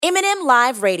M&M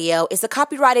Live Radio is a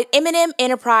copyrighted M&M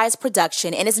Enterprise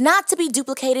production and is not to be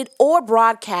duplicated or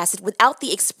broadcasted without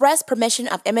the express permission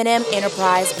of M&M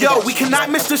Enterprise. Yo, we cannot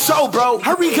miss the show, bro.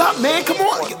 Hurry up, man. Come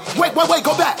on. Wait,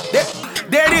 go back.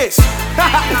 There it is.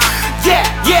 Yeah.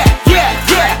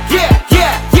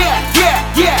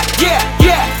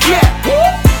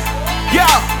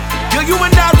 Yo, you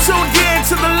are now tuned in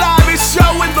to the livest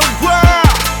show in the world.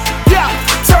 Yeah,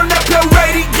 turn up your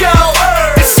radio.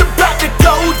 It's about to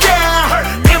go down.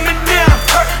 M&M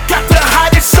got the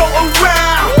hottest show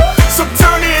around. So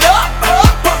turn it up,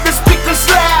 pump the speakers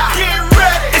loud. Get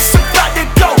ready. It's about to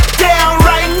go down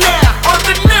right now on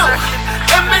the new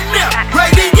M&M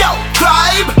Radio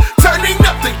vibe. Turning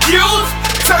up the youth,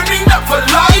 turning up for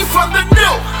life on the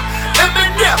new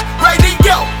M&M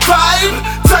Radio vibe.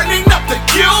 Turning up the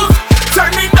youth,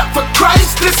 turning up for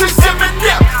Christ. This is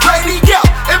M&M Radio,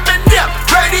 M&M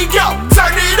Radio.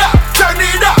 Turn it up, turn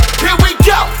it up. Here we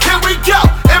go,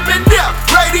 M&M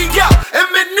Radio,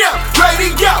 M&M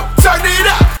Radio. Turn it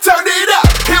up.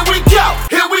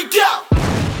 Here we go.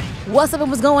 What's up and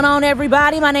what's going on,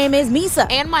 everybody? My name is Meesa.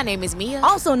 And my name is Meah.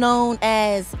 Also known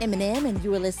as M&M, and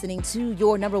you are listening to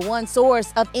your number one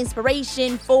source of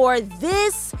inspiration for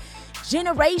this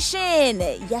generation.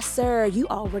 Yes, sir. You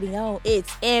already know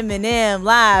it's M&M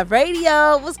Live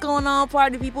Radio. What's going on,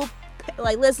 party people?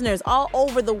 Like listeners all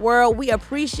over the world, we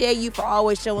appreciate you for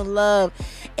always showing love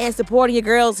and supporting your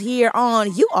girls here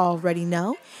on, you already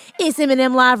know, it's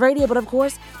M&M Live Radio. But of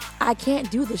course, I can't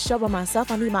do the show by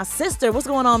myself. I need my sister. What's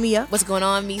going on, Meah? What's going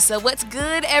on, Meesa? What's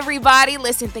good, everybody?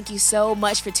 Listen, thank you so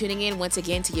much for tuning in once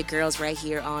again to your girls right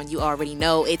here on You Already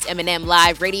Know. It's M&M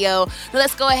Live Radio. Now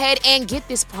let's go ahead and get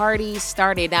this party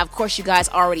started. Now, of course, you guys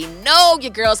already know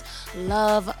your girls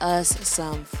love us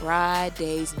some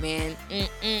Fridays, man.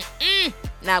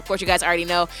 Now, of course, you guys already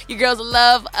know your girls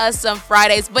love us some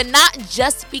Fridays, but not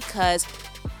just because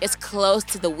it's close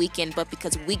to the weekend, but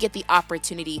because we get the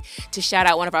opportunity to shout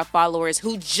out one of our followers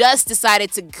who just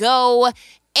decided to go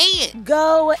and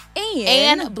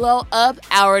blow up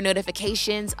our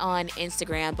notifications on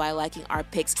Instagram by liking our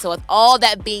pics. So with all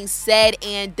that being said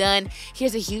and done,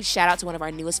 here's a huge shout out to one of our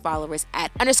newest followers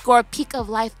at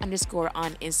 _peakoflife_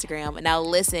 on Instagram. Now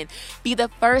listen, be the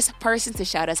first person to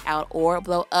shout us out or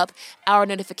blow up our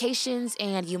notifications,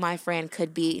 and you, my friend,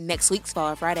 could be next week's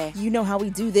Follow Friday. You know how we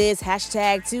do this.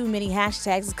 Hashtag too many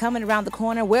hashtags is coming around the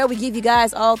corner, where we give you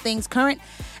guys all things current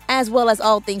as well as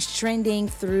all things trending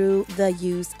through the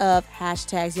use of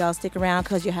hashtags. Y'all stick around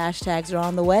because your hashtags are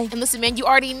on the way. And listen, man, you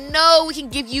already know we can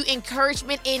give you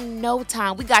encouragement in no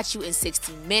time. We got you in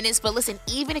 60 minutes. But listen,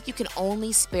 even if you can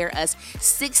only spare us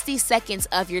 60 seconds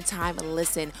of your time,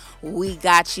 listen, we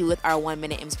got you with our 1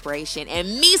 minute inspiration. And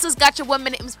Meesa's got your 1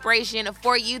 minute inspiration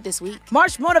for you this week.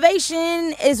 March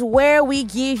Motivation is where we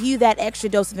give you that extra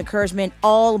dose of encouragement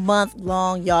all month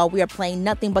long, y'all. We are playing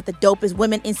nothing but the dopest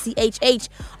women in CHH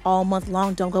all month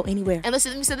long. Don't go anywhere. And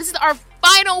listen, Meesa, this is our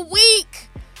final week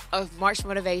of March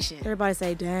Motivation. Everybody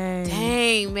say, dang.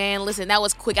 Dang, man. Listen, that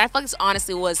was quick. I feel like this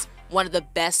honestly was one of the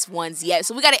best ones yet.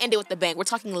 So we got to end it with the bang. We're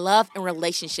talking love and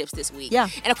relationships this week. Yeah.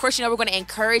 And of course, you know, we're going to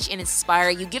encourage and inspire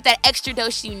you. Give that extra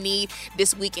dose you need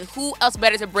this week. And who else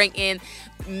better to bring in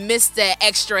Mr.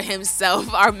 Extra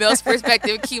himself, our Mills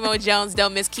Perspective, Chemo Jones.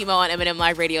 Don't miss Chemo on M&M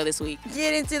Live Radio this week.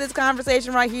 Get into this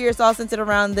conversation right here. It's all centered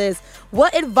around this.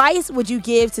 What advice would you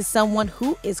give to someone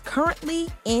who is currently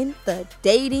in the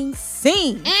dating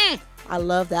scene? I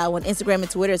love that one. Instagram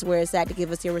and Twitter is where it's at to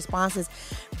give us your responses.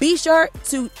 Be sure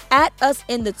to @ us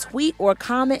in the tweet or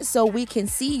comment so we can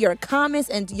see your comments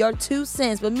and your 2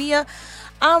 cents. But Meah,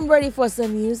 I'm ready for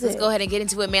some music. Let's go ahead and get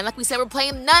into it, man. Like we said, we're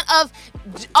playing none of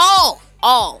all.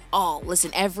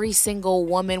 Listen, every single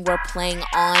woman we're playing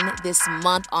on this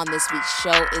month on this week's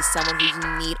show is someone who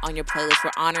you need on your playlist.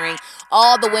 We're honoring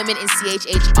all the women in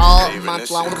CHH all month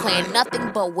long. We're playing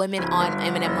nothing but women on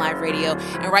M&M Live Radio.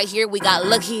 And right here, we got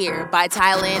Look Here by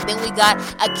Thailand. Then we got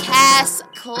a Cass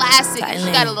classic. Thailand.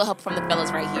 She got a little help from the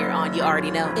fellas right here on You Already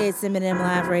Know. It's M&M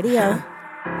Live Radio.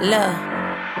 Love.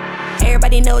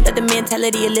 Everybody know that the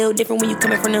mentality a little different when you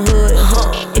coming from the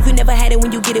hood. If you never had it,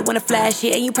 when you get it, wanna flash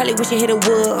it, and you probably wish you hit a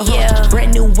wood. Yeah.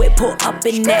 Brand new whip, pull up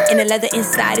in that, and the leather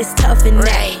inside is tough in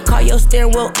that. Call your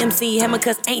steering wheel MC Hammer,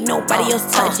 cause ain't nobody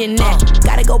else touching that.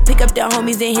 Gotta go pick up the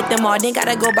homies and hit them all, then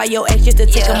gotta go buy your ex just to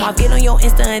take them off. Get on your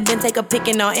Insta and then take a pic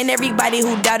and all, and everybody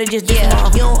who doubted just diss them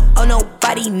off. You don't owe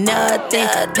nobody nothing,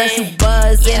 plus you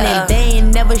buzzing, and they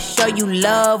ain't never show you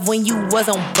love when you was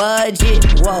on budget.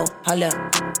 Whoa, hold up.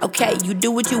 Okay, you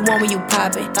do what you want when you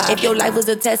poppin'. If your life was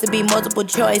a test, it'd be multiple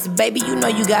choice. Baby, you know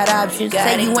you got options.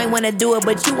 Say you ain't wanna do it,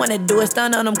 but you wanna do it.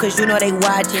 Stun on them cause you know they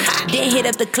watching. Then hit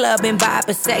up the club and buy up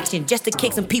a section just to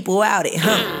kick some people out it,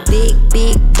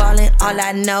 Big ballin', all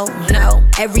I know. No,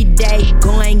 every day,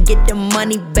 go and get the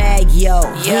money bag, yo.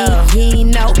 He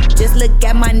ain't know, just look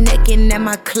at my neck and at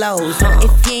my clothes.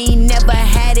 If you ain't never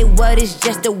had it, what it's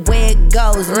just the way it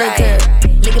goes.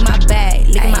 Look at my bag,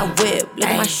 look at my whip, look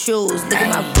at my shoes, look at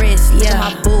my wrist, look at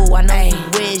my boo. I know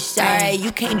you wish, alright,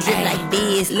 you can't drip like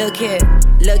this. Look here,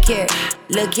 look here,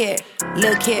 look here,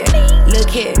 look here, look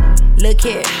here, look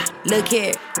here, look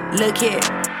here, look here.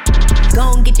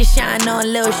 Go and get your shine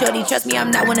on, little shorty. Trust me,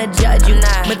 I'm not one to judge you.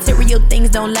 Material things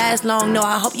don't last long. No,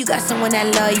 I hope you got someone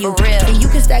that love you. For real. And you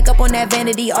can stack up on that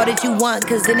vanity all that you want,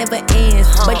 cause it never ends.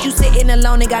 But you sitting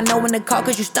alone and got no one to call,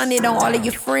 cause you stunned it on all of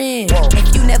your friends.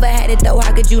 If you never had it though,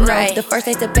 how could you know? The first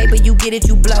taste of paper, you get it,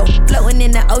 you blow. Floating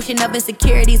in the ocean of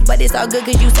insecurities, but it's all good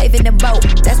cause you safe in the boat.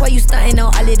 That's why you stunting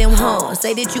on all of them homes.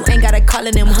 Say that you ain't gotta call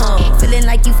them home. Feeling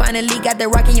like you finally got the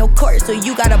rock in your court, so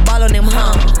you gotta ball on them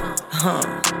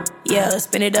Yeah,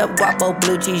 spin it up, guapo,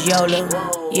 blue cheese, YOLO.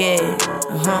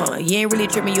 Yeah, you ain't really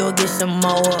tripping, you'll get some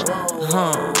more.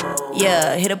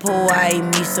 Yeah, hit up Hawaii,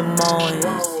 meet some more.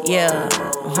 Yeah,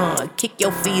 kick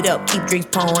your feet up, keep drinks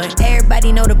pouring.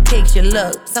 Everybody know the picture,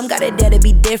 look, some got it there to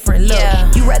be different,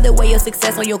 look. You rather wear your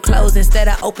success on your clothes instead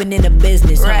of opening a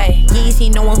business, You ain't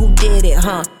seen no one who did it,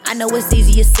 I know it's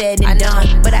easier said than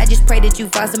done, but I just pray that you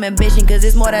find some ambition, cause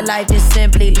it's more to life than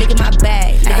simply look at my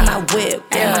bag, look at my whip,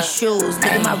 look at my shoes, look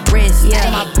at my wrist, look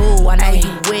at my boo. I know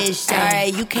you wish,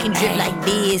 alright, you can't drip like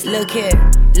this. Look here,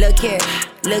 look here,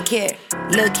 look here,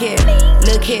 look here,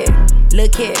 look here,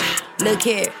 look here, look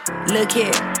here, look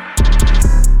here.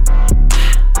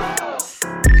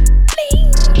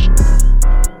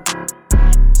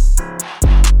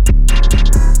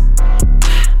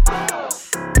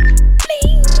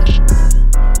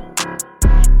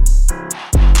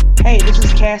 Hey, this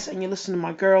is Cass, and you're listening to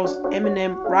my girls,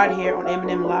 M&M, right here on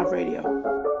M&M Live Radio.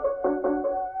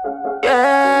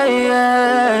 Yeah,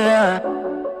 yeah, yeah.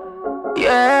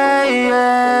 Yeah,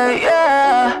 yeah,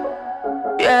 yeah.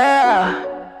 Yeah.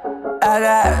 I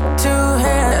got two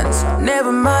hands,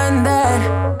 never mind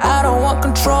that. I don't want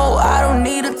control, I don't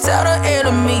need to tell the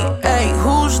enemy. Hey,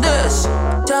 who's this?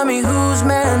 Tell me whose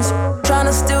man's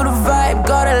tryna steal the vibe,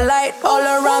 got a light all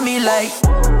around me like,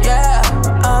 yeah,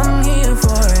 I'm here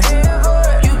for it.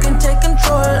 You can take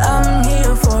control, I'm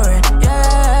here for it.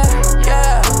 Yeah,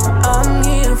 yeah, I'm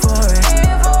here for it.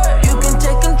 You can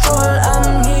take control,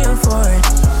 I'm here for it.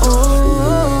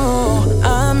 Ooh,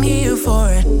 I'm here for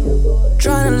it.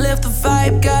 Tryna lift the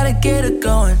vibe, gotta get it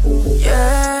going.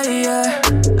 Yeah, yeah,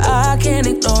 I can't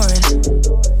ignore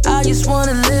it. I just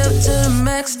wanna live to the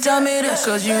max, tell me this.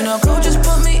 Cause you know, go just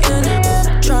put me in.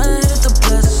 Tryna hit the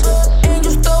bliss.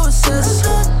 Angels throw assists.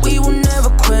 We will never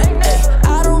quit. Ay,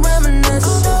 I don't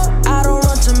reminisce. I don't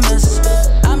run to miss.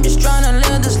 I'm just tryna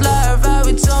live this life. How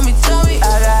he told me, tell me.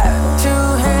 I got two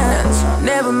hands,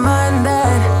 never mind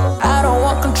that. I don't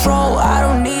want control. I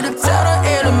don't need to tell the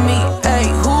enemy. Hey,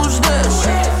 who's this?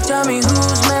 Tell me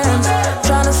whose man's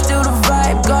tryna steal the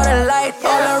vibe. Got a light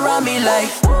all around me like,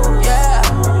 yeah,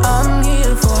 I'm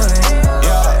here for it.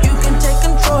 You can take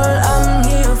control, I'm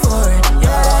here for it.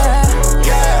 Yeah,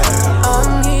 yeah,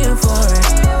 I'm here for it.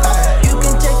 You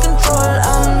can take control,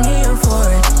 I'm here for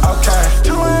it. Okay,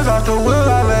 2 hands off the wheel,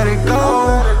 I let it go.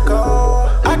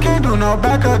 I can't do no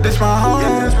backup, this my home.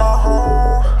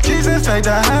 Jesus, take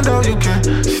the handle, you can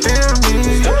steer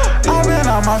me. I've been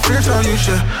on my fear, so you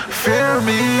should fear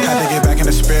me. Had to get back in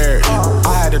the spirit.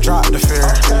 I had to drop the fear.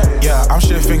 Yeah, I'm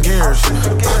shifting gears.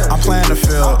 I'm playing the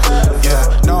field.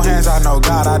 Yeah, no hands, I know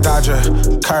God, I dodge a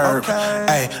curb.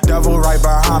 Hey, devil right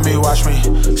behind me, watch me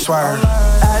swerve.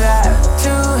 I got two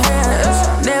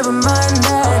hands, never mind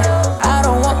that. I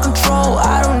don't want control,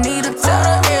 I don't need to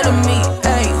tell the enemy.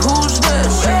 Hey, who's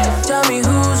this? Tell me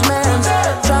whose man's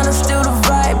tryna steal the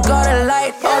vibe. Got a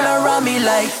light all around me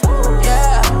like,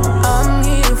 yeah, I'm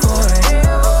here for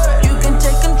it. You can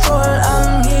take control,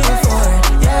 I'm here for it.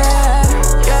 Yeah,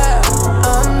 yeah,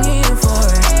 I'm here for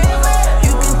it.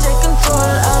 You can take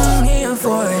control, I'm here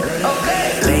for it.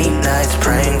 Okay. Late nights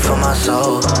praying for my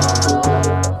soul.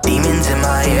 Demons in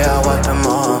my ear, I wipe them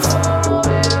off.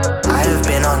 I have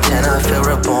been on 10, I feel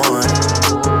reborn.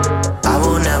 I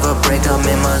will never break, I'm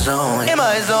in my zone. In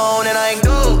my zone, and I ain't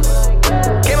go.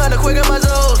 Came out the quick of my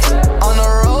zones. On the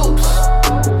ropes.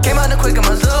 Came out the quick of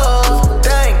my zones.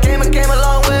 Dang, came a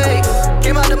long way.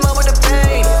 Came out the mud with the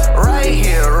pain. Right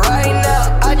here, right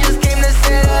now. I just came to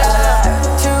say that. I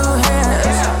got two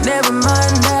hands, never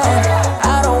mind that.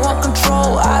 I don't want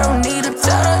control, I don't need to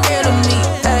tell the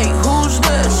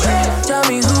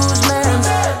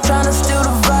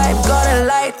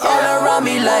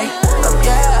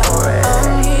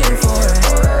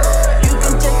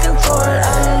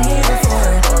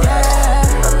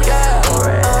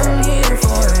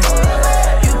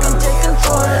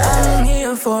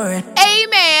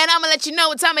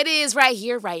what time it is right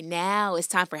here, right now. It's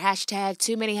time for hashtag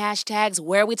Too Many Hashtags,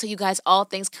 where we tell you guys all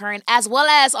things current as well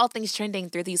as all things trending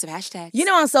through the use of hashtags. You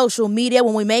know, on social media,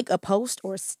 when we make a post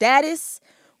or status,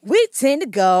 we tend to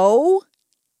go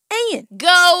and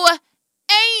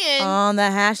on the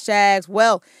hashtags.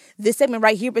 Well, this segment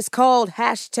right here is called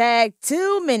hashtag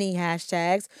Too Many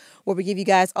Hashtags, where we give you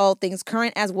guys all things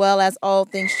current as well as all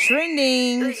things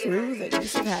trending through the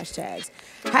use of hashtags.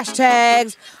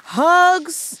 Hashtags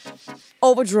hugs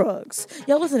over drugs.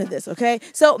 Y'all listen to this, okay?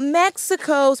 So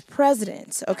Mexico's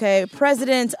President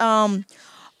Obrador,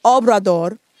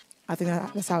 I think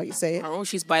that's how you say it. Oh,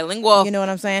 she's bilingual. You know what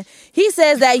I'm saying? He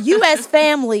says that U.S.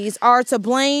 families are to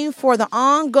blame for the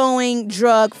ongoing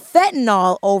drug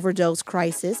fentanyl overdose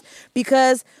crisis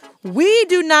because we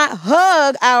do not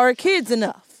hug our kids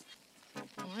enough.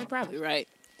 Well, you're probably right.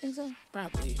 Think so?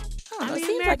 Probably. I don't know. It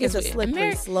seems like it's a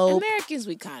slippery slope. Americans,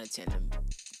 we kind of tend to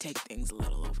take things a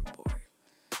little overboard.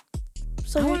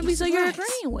 So I wouldn't be so surprised. you're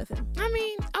agreeing with him? I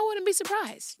mean, I wouldn't be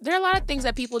surprised. There are a lot of things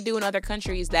that people do in other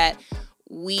countries that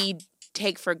we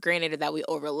take for granted or that we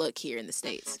overlook here in the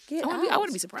States. I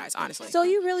wouldn't be surprised, honestly. So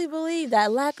you really believe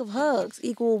that lack of hugs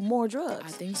equal more drugs? I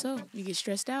think so. You get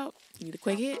stressed out, you need a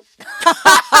quick hit.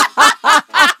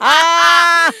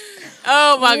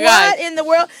 Oh my God. What in the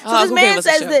world? So this man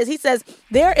says this. He says,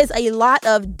 there is a lot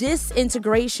of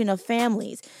disintegration of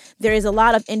families. There is a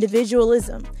lot of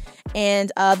individualism.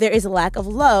 And there is a lack of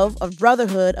love, of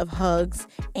brotherhood, of hugs,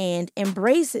 and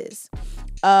embraces.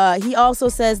 He also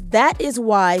says that is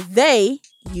why they,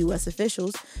 U.S.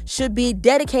 officials, should be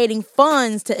dedicating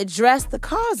funds to address the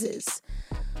causes.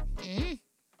 He's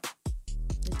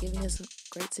giving us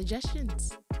great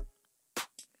suggestions.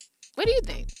 What do you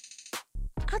think?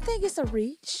 I think it's a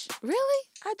reach. Really?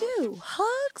 I do.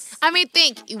 Hugs? I mean,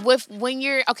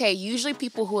 usually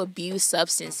people who abuse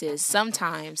substances,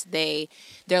 sometimes they're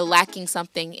lacking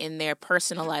something in their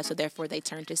personal life, so therefore they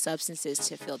turn to substances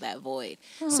to fill that void.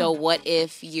 So what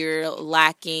if you're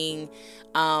lacking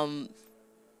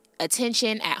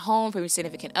attention at home from your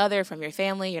significant other, from your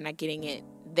family, you're not getting it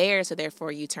there, so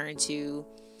therefore you turn to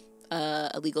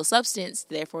a legal substance,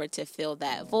 therefore to fill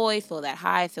that void, fill that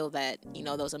high, fill that,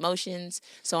 those emotions,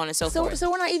 so on and so forth.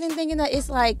 So we're not even thinking that it's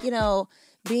like,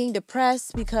 being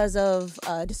depressed because of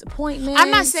disappointment. I'm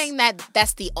not saying that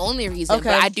that's the only reason,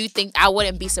 okay. But I do think I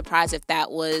wouldn't be surprised if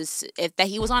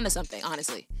he was onto something,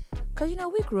 honestly. Because,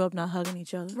 we grew up not hugging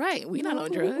each other. Right. We not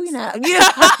on drugs. We not.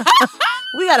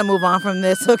 We got to move on from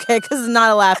this, okay? Because it's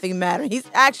not a laughing matter. He's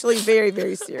actually very,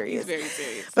 very serious. He's very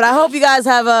serious. But I hope you guys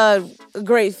have a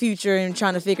great future in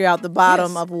trying to figure out the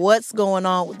bottom of what's going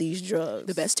on with these drugs.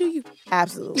 The best to you.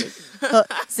 Absolutely.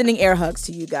 Sending air hugs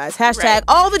to you guys. Hashtag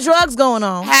all the drugs going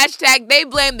on. Hashtag they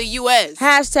blame the U.S.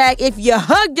 Hashtag if you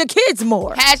hug your kids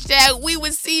more. Hashtag we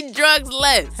would see drugs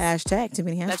less. Hashtag too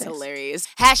many hashtags. That's hilarious.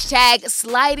 Hashtag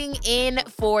sliding in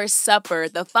for supper.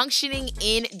 The functioning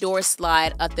indoor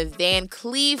slide at the Van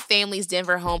Cleve family's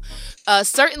Denver home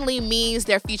certainly means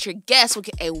their future guests will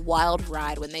get a wild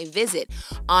ride when they visit.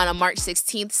 On March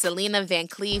 16th, Selena Van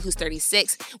Cleve, who's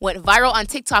 36, went viral on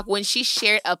TikTok when she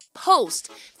shared a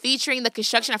post featuring the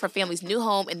construction of her family's new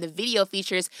home, and the video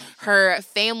features her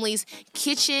family's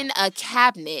kitchen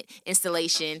cabinet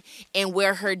installation, and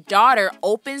where her daughter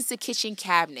opens the kitchen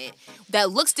cabinet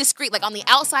that looks discreet. Like on the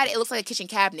outside, it looks like a kitchen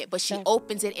cabinet, but she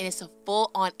opens it and it's a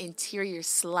full-on interior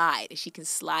slide, and she can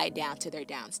slide down to their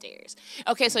downstairs.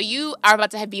 Okay, so you are about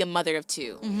to be a mother of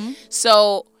two. Mm-hmm.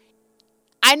 So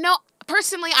I know...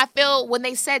 Personally, I feel when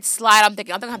they said slide, I'm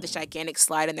thinking, I'm going to have this gigantic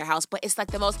slide in their house, but it's like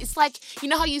it's like,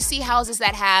 how you see houses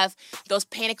that have those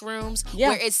panic rooms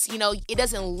where it's, it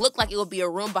doesn't look like it would be a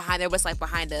room behind there, but it's like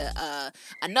behind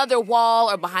another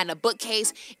wall or behind a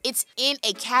bookcase. It's in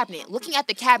a cabinet. Looking at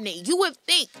the cabinet, you would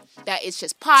think that it's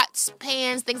just pots,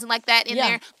 pans, things like that in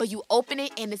there, but you open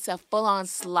it and it's a full-on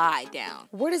slide down.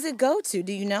 Where does it go to?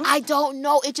 Do you know? I don't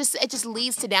know. It just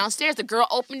leads to downstairs. The girl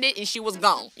opened it and she was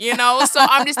gone, So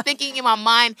I'm just thinking in my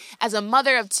mind, as a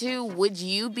mother of two, would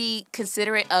you be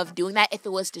considerate of doing that if it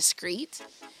was discreet?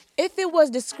 If it was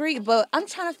discreet, but I'm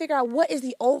trying to figure out what is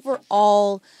the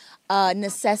overall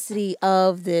necessity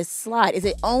of this slide. Is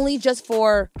it only just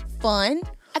for fun?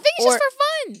 I think it's just for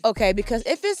fun. Okay, because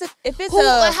if it's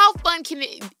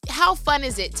how fun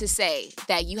is it to say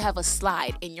that you have a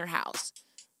slide in your house?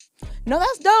 No,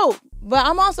 that's dope. But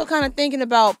I'm also kind of thinking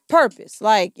about purpose.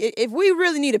 Like, if we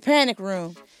really need a panic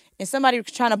room and somebody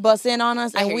trying to bust in on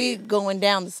us and we going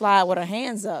down the slide with our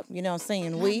hands up,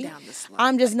 saying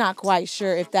I'm just not quite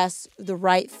sure if that's the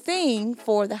right thing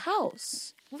for the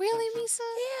house. Really, Meesa?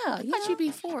 Yeah. I thought you'd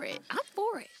be for it. I'm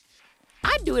for it.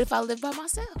 I'd do it if I lived by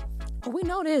myself. We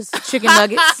know this, chicken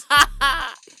nuggets.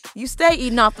 You stay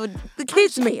eating off of the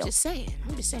kids' meal. I'm just saying.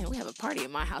 We have a party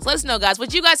in my house. Let us know, guys.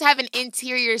 Would you guys have an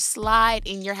interior slide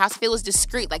in your house if it was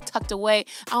discreet, like tucked away?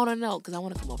 I want to know because I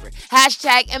want to come over.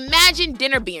 Hashtag imagine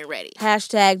dinner being ready.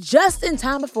 Hashtag just in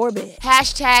time before bed.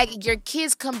 Hashtag your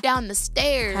kids come down the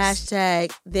stairs.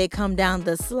 Hashtag they come down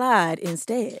the slide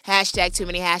instead. Hashtag too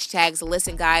many hashtags.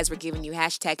 Listen, guys, we're giving you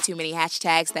hashtag too many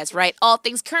hashtags. That's right. All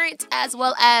things current as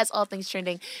well as all things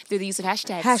trending through the use of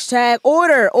hashtags. Hashtag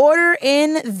order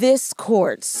in this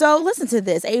court. So listen to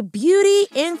this. A beauty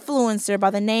influencer by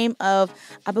the name of,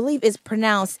 I believe it's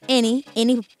pronounced Any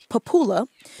Papula,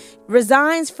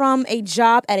 resigns from a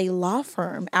job at a law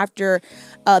firm after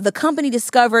the company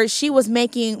discovered she was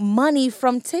making money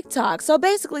from TikTok. So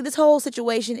basically, this whole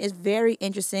situation is very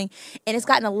interesting, and it's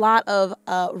gotten a lot of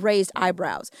raised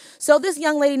eyebrows. So this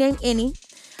young lady named Any,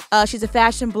 she's a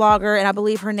fashion blogger, and I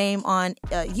believe her name on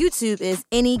YouTube is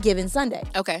Any Given Sunday.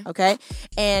 Okay.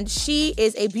 And she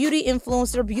is a beauty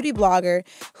influencer, beauty blogger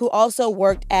who also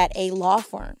worked at a law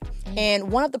firm.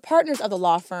 And one of the partners of the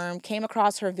law firm came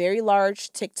across her very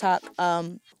large TikTok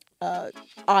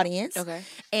audience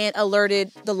and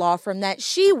alerted the law firm that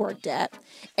she worked at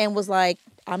and was like,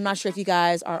 I'm not sure if you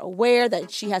guys are aware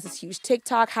that she has this huge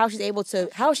TikTok. How is she able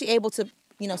to,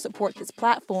 support this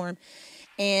platform?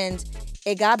 And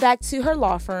it got back to her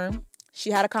law firm. She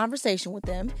had a conversation with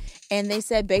them, and they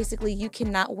said basically you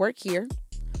cannot work here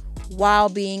while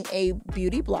being a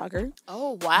beauty blogger.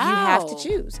 Oh, wow. You have to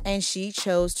choose. And she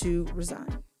chose to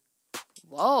resign.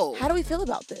 Whoa. How do we feel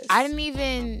about this? I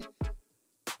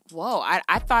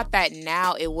thought that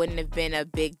now it wouldn't have been a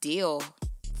big deal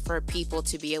for people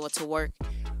to be able to work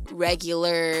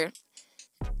regular,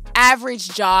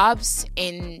 average jobs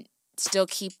and still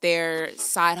keep their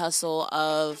side hustle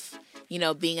of,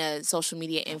 being a social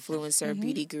media influencer,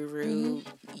 beauty guru,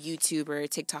 YouTuber,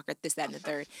 TikToker, this, that, and the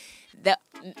third.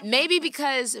 Maybe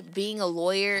because being a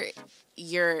lawyer,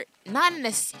 you're not in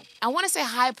this, I want to say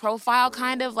high profile,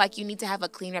 kind of like you need to have a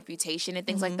clean reputation and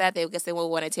things like that. I guess they would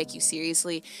want to take you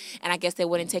seriously, and I guess they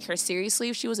wouldn't take her seriously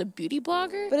if she was a beauty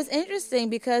blogger. But it's interesting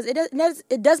because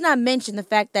it does not mention the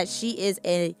fact that she is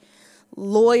a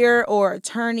lawyer or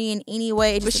attorney in any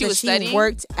way. It's but just she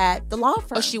worked at the law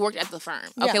firm. Oh, she worked at the firm.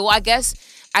 Yeah. Okay, well, I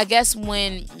guess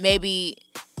when maybe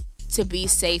to be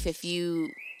safe, if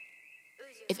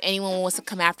anyone was to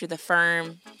come after the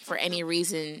firm for any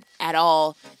reason at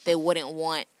all, they wouldn't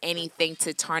want anything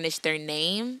to tarnish their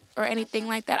name or anything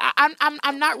like that.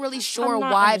 I'm not really sure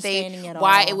why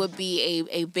it would be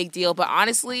a big deal, but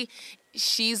honestly,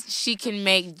 she can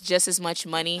make just as much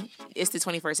money. It's the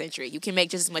 21st century. You can make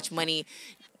just as much money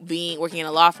working in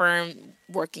a law firm,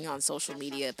 working on social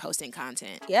media, posting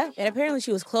content. Yeah, and apparently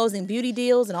she was closing beauty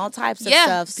deals and all types of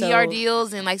stuff. PR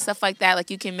deals and like stuff like that. Like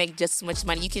you can make just as much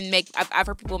money. You can make. I've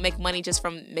heard people make money just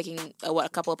from making a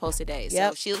couple of posts a day.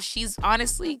 Yep. So she's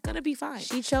honestly gonna be fine.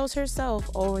 She chose herself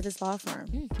over this law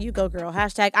firm. You go, girl.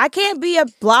 Hashtag I can't be a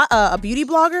beauty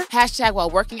blogger. Hashtag while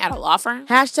working at a law firm.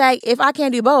 Hashtag if I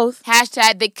can't do both.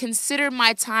 Hashtag they consider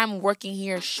my time working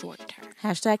here short term.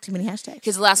 Hashtag too many hashtags.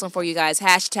 Here's the last one for you guys.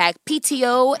 Hashtag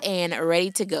PTO and ready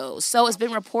to go. So it's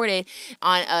been reported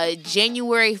on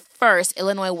January 1st,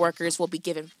 Illinois workers will be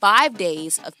given 5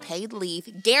 days of paid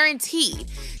leave guaranteed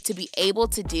to be able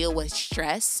to deal with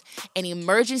stress and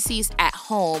emergencies at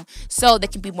home so they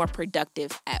can be more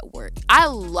productive at work. I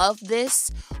love this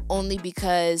only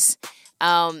because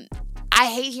I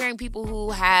hate hearing people who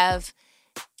have...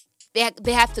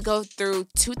 They have to go through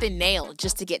tooth and nail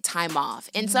just to get time off.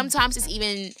 And sometimes it's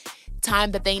even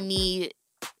time that they need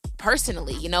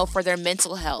personally, for their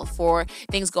mental health, for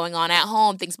things going on at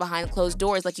home, things behind closed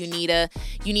doors. Like you need a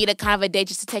kind of a day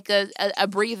just to take a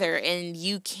breather, and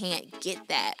you can't get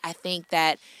that. I think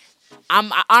that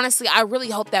I really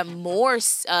hope that more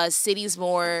cities,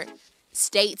 more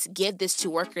states give this to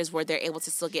workers where they're able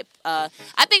to still get, I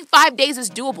think 5 days is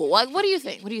doable. Like, what do you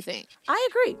think? I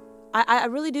agree. I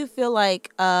really do feel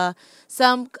like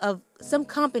some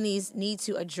companies need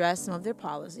to address some of their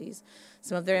policies,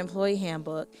 some of their employee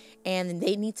handbook, and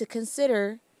they need to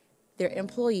consider their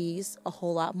employees a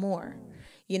whole lot more.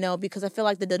 Because I feel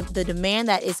like the demand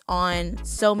that is on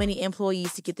so many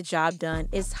employees to get the job done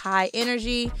is high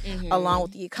energy, along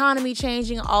with the economy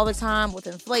changing all the time, with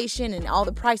inflation and all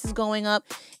the prices going up.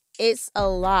 It's a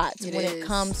lot when it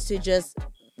comes to just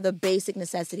the basic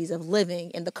necessities of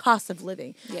living and the cost of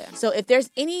living. Yeah. So if there's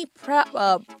any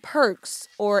perks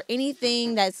or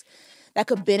anything that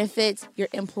could benefit your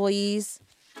employees,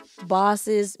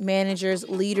 bosses, managers,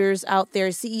 leaders out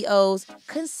there, CEOs,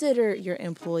 consider your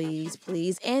employees,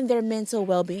 please, and their mental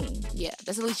well-being. Yeah,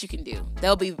 that's the least you can do.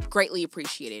 They'll be greatly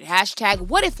appreciated. Hashtag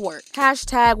what if work.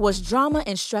 Hashtag was drama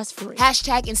and stress-free.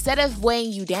 Hashtag instead of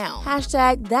weighing you down.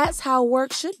 Hashtag that's how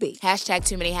work should be. Hashtag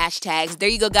too many hashtags. There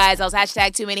you go, guys. That was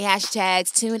hashtag too many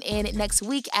hashtags. Tune in next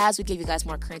week as we give you guys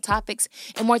more current topics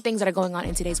and more things that are going on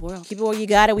in today's world. Keep it where you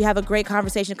got it. We have a great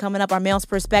conversation coming up, our male's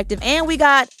perspective. And we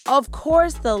got, of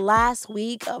course, the last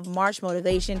week of March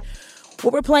Motivation,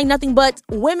 where we're playing nothing but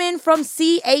women from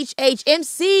CHH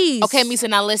MCs. Okay, Meesa,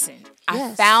 now listen.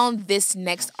 Yes. I found this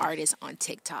next artist on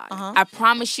TikTok. I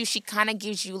promise you, she kind of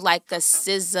gives you like a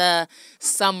SZA,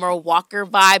 Summer Walker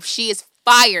vibe. She is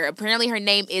fire. Apparently, her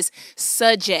name is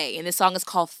Sujay, and this song is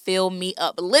called Fill Me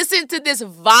Up. Listen to this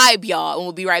vibe, y'all, and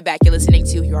we'll be right back. You're listening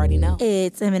to You Already Know.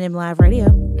 It's M&M Live Radio.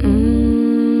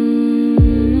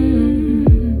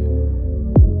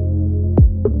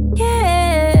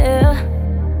 Yeah,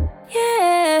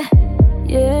 yeah,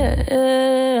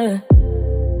 yeah.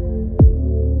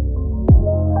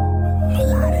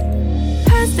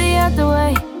 I stay out the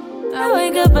way. I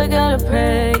wake up, I gotta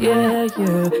pray. Yeah,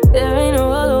 yeah. There ain't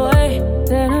no other way.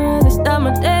 Then I'd rather start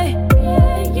my day.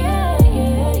 Yeah, yeah,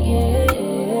 yeah,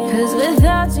 yeah. Cause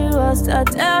without you, I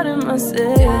start doubting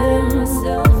myself.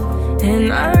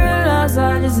 And I realize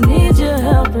I just need your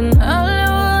help. And all I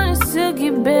want is to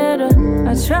get better.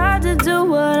 I tried to do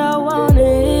what I wanted,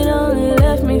 it only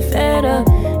left me fed up.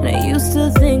 And I used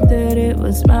to think that it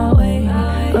was my way,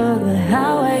 or the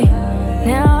highway.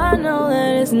 Now I know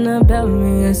that it's not about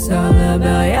me, it's all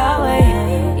about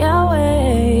Yahweh,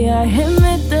 Yahweh. I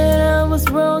admit that I was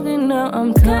wrong and now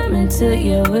I'm coming to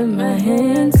you with my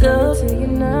hands up,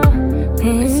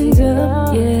 hands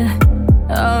up, yeah.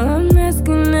 All I'm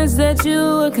asking is that you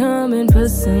will come and put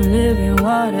some living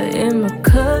water in my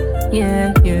cup,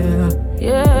 yeah, yeah,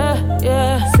 yeah,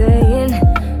 yeah. Saying,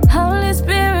 Holy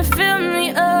Spirit, fill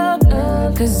me up,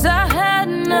 cause I had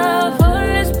enough.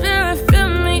 Holy Spirit, fill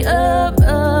me up,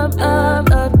 up, up,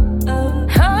 up.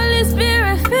 Holy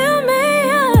Spirit, fill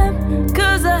me up,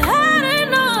 cause I had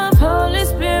enough. Holy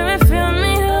Spirit, fill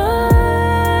me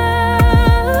up.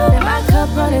 And my cup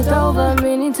runneth over.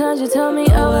 Many times you tell me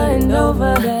over and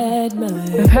over that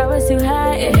the prayer was too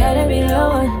high, it had to be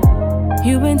lower.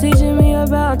 You've been teaching me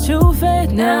about true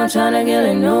faith, now I'm trying to get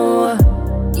it new.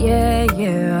 Yeah,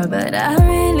 yeah, but I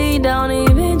really don't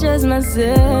even trust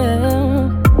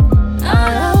myself. All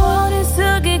I want is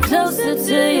to get closer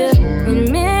to you.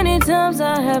 And many times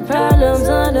I have problems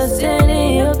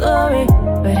understanding your glory.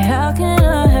 But how can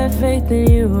I have faith in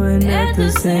you and at the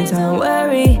same time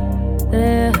worry?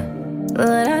 Yeah,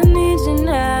 but I need you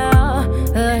now.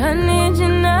 But I need you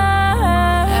now.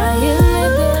 I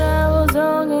admit that I was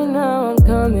wrong and now I'm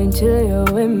coming to you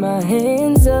with my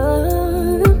hands up.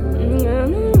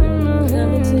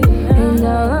 And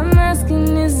all I'm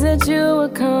asking is that you will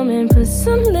come and put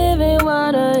some living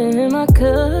water in my cup.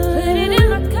 Put it in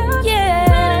my cup,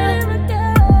 yeah.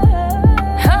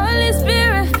 Holy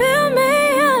Spirit, fill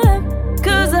me up,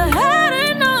 cause I had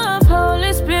enough.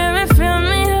 Holy Spirit, fill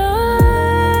me up.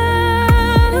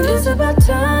 And it's about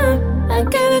time I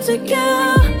gave it to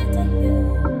you.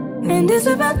 And it's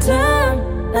about time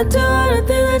I do all the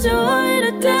things that you want me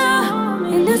to do.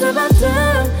 And it's about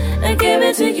time I gave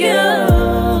it to you.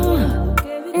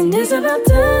 And it's about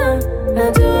time I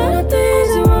do all the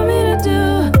things you want me to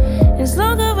do. It's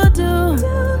long overdue,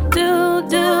 do.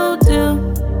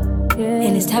 Yeah.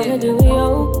 And it's time to do it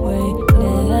your way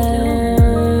now.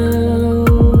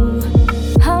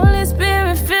 Holy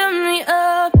Spirit, fill me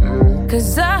up,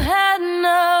 cause I had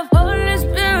enough. Holy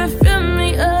Spirit, fill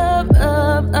me up,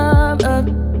 up, up, up.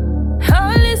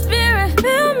 Holy Spirit,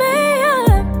 fill me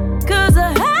up, cause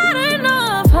I had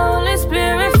enough. Holy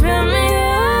Spirit, fill me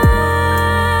up.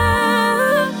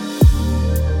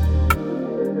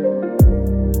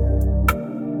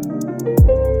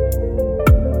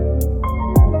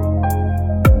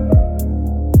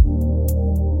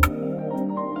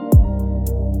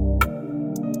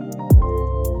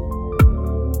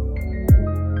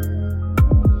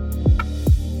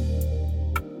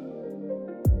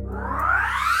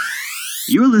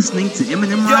 You're listening to M&M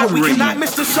Yo, Live we Radio. cannot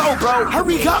miss the show, bro.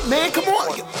 Hurry up, man. Come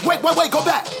on. Wait, go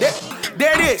back. There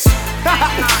it is.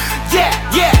 Yeah.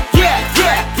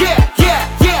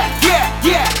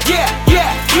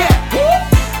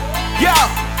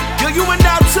 Yo, you are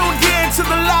now tuned in to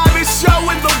the livest show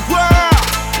in the world.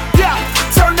 Yeah,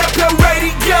 turn up your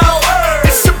radio.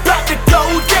 It's about to go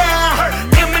down.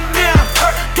 M&M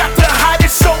got the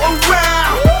hottest show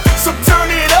around. So turn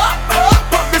it up,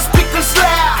 pump the speakers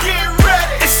loud. Get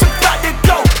ready. It's about to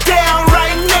go down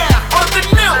right now on the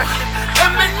new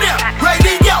M&M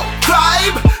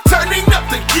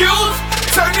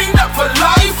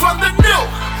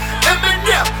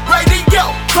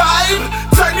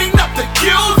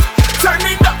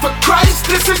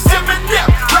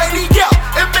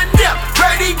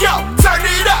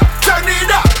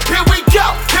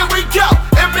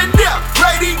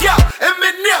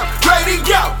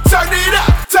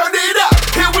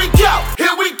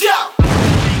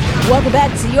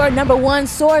your number one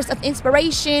source of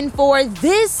inspiration for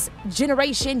this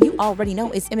generation. You already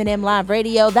know it's M&M Live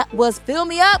Radio. That was Fill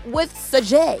Me Up with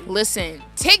Sajay. Listen,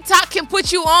 TikTok can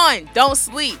put you on. Don't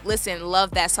sleep. Listen, love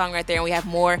that song right there. And we have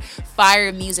more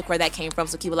fire music where that came from.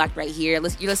 So keep it locked right here.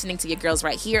 You're listening to your girls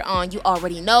right here on You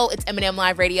Already Know. It's M&M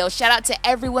Live Radio. Shout out to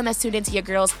everyone that's tuned into your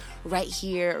girls right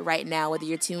here, right now, whether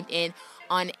you're tuned in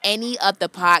on any of the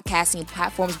podcasting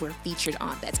platforms we're featured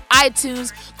on. That's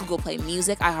iTunes, Google Play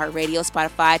Music, iHeartRadio,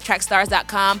 Spotify,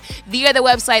 Trackstars.com, via their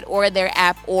website or their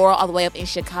app, or all the way up in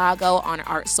Chicago on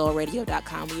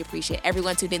ArtSoulRadio.com. We appreciate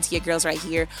everyone tuned into your girls right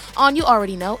here on You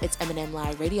Already Know. It's M&M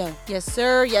Live Radio. Yes,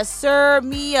 sir. Yes, sir.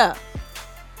 Meah.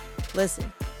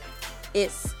 Listen,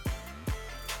 it's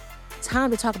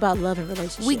time to talk about love and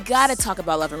relationships. We gotta talk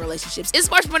about love and relationships.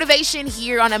 It's March Motivation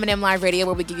here on M&M Live Radio,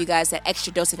 where we give you guys that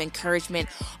extra dose of encouragement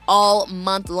all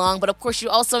month long. But of course, you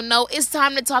also know it's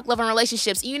time to talk love and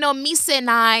relationships. You know, Meesa and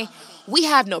I, we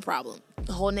have no problem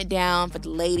holding it down for the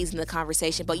ladies in the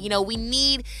conversation. But you know, we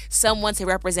need someone to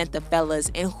represent the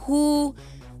fellas, and who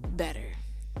better?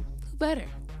 Who better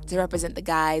to represent the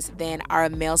guys than our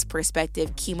male's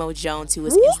perspective, Kimo Jones, who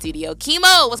is in studio.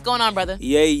 Kimo, what's going on, brother?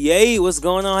 Yay, what's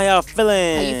going on? How y'all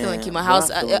feeling? How you feeling, Kimo? How's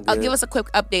give us a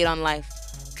quick update on life.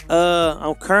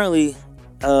 I'm currently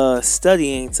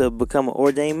studying to become an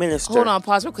ordained minister. Hold on,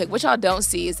 pause real quick. What y'all don't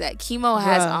see is that Kimo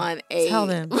has on a tell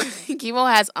them. Kimo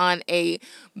has on a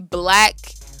black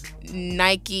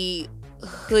Nike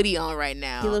hoodie on right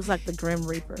now. He looks like the Grim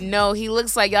Reaper. No, he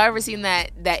looks like, y'all ever seen that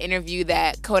interview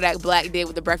that Kodak Black did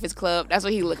with the Breakfast Club? That's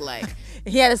what he looked like.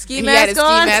 He had a ski He mask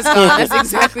on? had a ski mask on. That's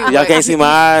exactly what. Y'all can't see my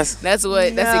eyes? That's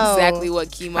exactly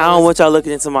what Kimo I don't want y'all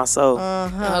looking into my soul.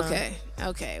 Okay.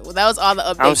 Well, that was all the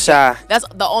updates. I'm shy. That's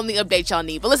the only update y'all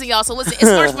need. But listen, y'all. So listen, it's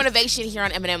March Motivation here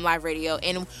on M&M Live Radio,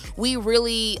 and we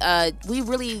really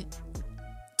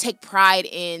take pride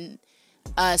in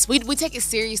us. We take it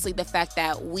seriously, the fact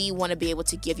that we want to be able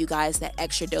to give you guys that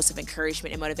extra dose of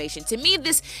encouragement and motivation. To me,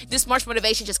 this March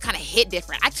Motivation just kind of hit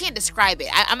different. I can't describe it.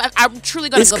 I'm truly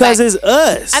going to go back. It's because it's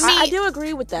us. I mean, I do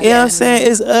agree with that. You know what I'm saying?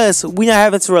 It's us. We not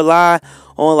having to rely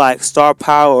on like star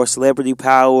power or celebrity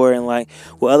power and like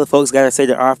what other folks gotta say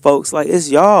to our folks. Like, it's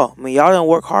y'all. I mean, y'all don't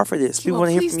work hard for this. People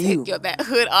want to hear from you. Take that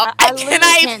hood off. I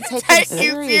cannot can't take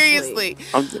you seriously.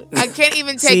 I can't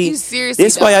even take you seriously.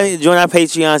 This is why y'all need to join our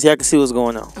Patreon so y'all can see what's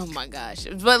going on. Oh my gosh.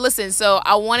 But listen, so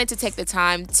I wanted to take the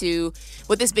time to,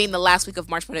 with this being the last week of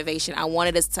March Motivation, I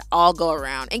wanted us to all go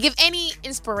around and give any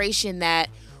inspiration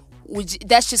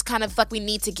that's just kind of like we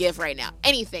need to give right now.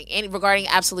 Anything, regarding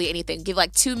absolutely anything. Give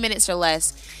like 2 minutes or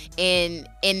less in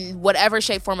whatever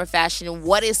shape, form, or fashion.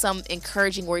 What is some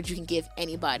encouraging words you can give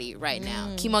anybody right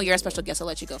now? Kimo, you're a special guest. I'll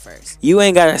let you go first. You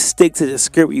ain't got to stick to the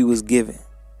script you was given.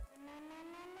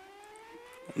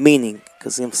 Meaning,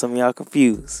 because some of y'all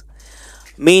confused.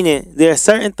 Meaning, there are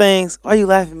certain things. Why are you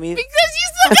laughing at me? Because you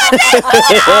still got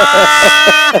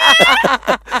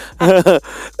that.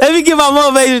 Let me get my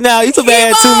motivation now. You took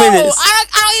bad 2 minutes. I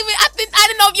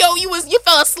didn't know if you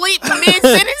fell asleep mid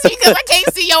sentence because I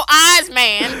can't see your eyes,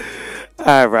 man. All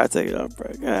right, bro, I'll take it off,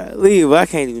 bro. God, leave. I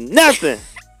can't do nothing.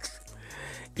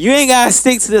 You ain't gotta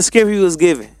stick to the script you was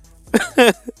given.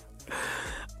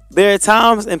 There are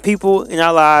times and people in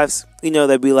our lives,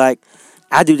 that be like,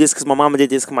 I do this because my mama did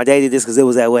this, because my daddy did this, because it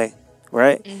was that way,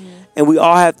 right? Mm-hmm. And we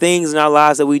all have things in our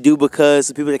lives that we do because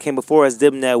the people that came before us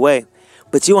did them that way.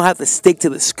 But you don't have to stick to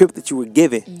the script that you were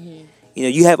given. Mm-hmm.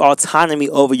 You have autonomy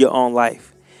over your own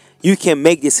life. You can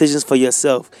make decisions for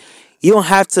yourself. You don't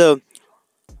have to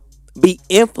be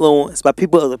influenced by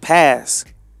people of the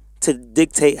past to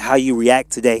dictate how you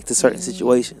react today to certain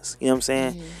situations. You know what I'm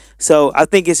saying? Mm-hmm. So I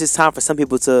think it's just time for some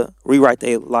people to rewrite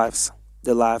their lives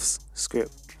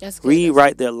script. That's good.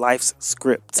 Rewrite their life's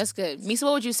script. That's good. Meesa,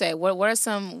 what would you say? What are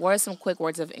some quick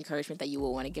words of encouragement that you would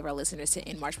want to give our listeners to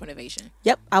end March Motivation?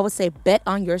 Yep, I would say bet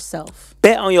on yourself.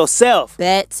 Bet on yourself.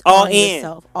 Bet all on in.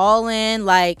 Yourself. All in.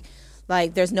 Like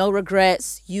there's no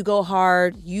regrets. You go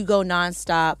hard. You go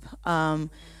nonstop.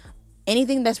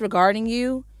 Anything that's regarding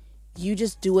you, you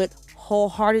just do it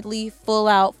wholeheartedly, full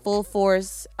out, full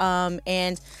force.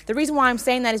 And the reason why I'm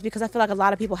saying that is because I feel like a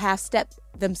lot of people half-step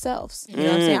themselves. You know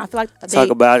what I'm saying? I feel like talk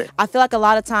about it. I feel like a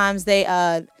lot of times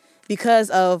they, because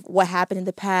of what happened in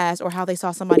the past or how they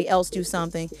saw somebody else do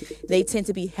something, they tend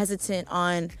to be hesitant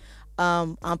on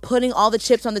putting all the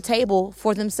chips on the table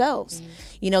for themselves.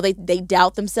 They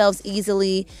doubt themselves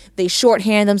easily. They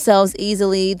shorthand themselves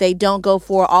easily. They don't go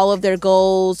for all of their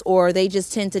goals, or they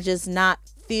just tend to just not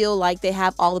feel like they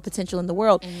have all the potential in the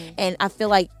world. And I feel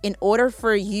like in order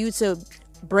for you to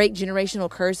break generational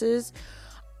curses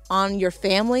on your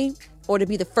family or to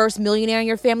be the first millionaire in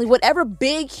your family, whatever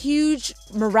big, huge,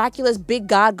 miraculous, big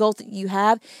God goals that you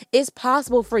have, it's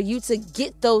possible for you to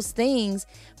get those things,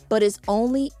 but it's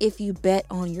only if you bet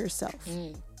on yourself.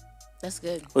 That's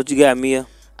good. What you got, Mia?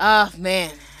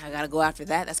 Man, I gotta go after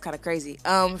that. That's kind of crazy.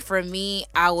 For me,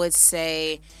 I would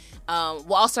say,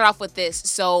 I'll start off with this.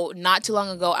 So not too long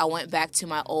ago, I went back to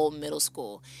my old middle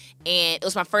school. And it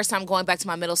was my first time going back to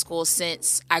my middle school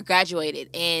since I graduated.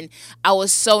 And I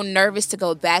was so nervous to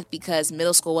go back because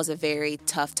middle school was a very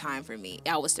tough time for me.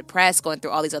 I was depressed, going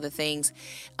through all these other things.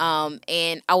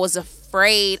 And I was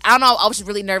afraid. I don't know. I was just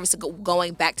really nervous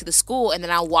going back to the school. And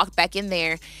then I walked back in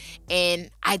there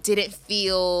and I didn't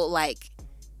feel like,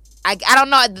 I don't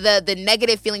know, the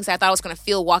negative feelings I thought I was going to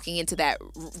feel walking into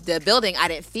the building, I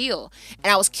didn't feel.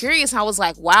 And I was curious, and I was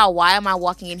like, wow, why am I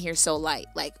walking in here so light?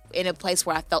 Like, in a place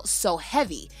where I felt so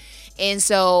heavy. And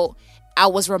so I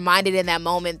was reminded in that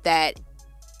moment that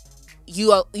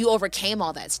you overcame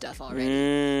all that stuff already.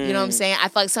 You know what I'm saying? I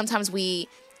feel like sometimes we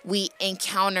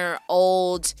encounter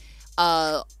old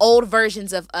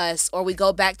versions of us, or we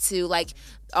go back to, like,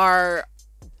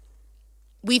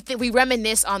 we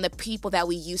reminisce on the people that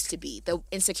we used to be, the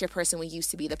insecure person we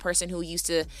used to be, the person who used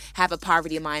to have a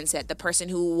poverty mindset, the person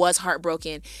who was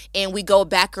heartbroken, and we go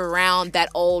back around that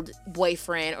old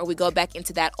boyfriend, or we go back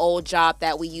into that old job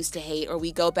that we used to hate, or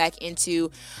we go back into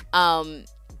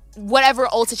whatever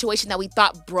old situation that we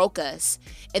thought broke us,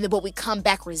 and then but we come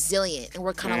back resilient, and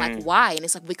we're kind of like, why? And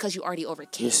it's like, because you already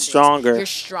overcame. You're stronger. You're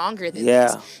stronger than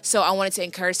this. So I wanted to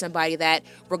encourage somebody that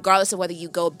regardless of whether you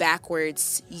go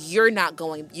backwards, you're not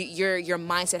going. Your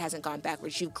mindset hasn't gone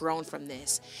backwards. You've grown from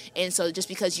this, and so just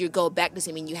because you go back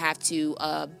doesn't mean you have to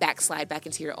backslide back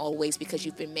into your old ways, because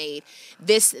you've been made.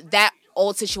 That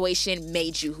old situation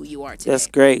made you who you are today. That's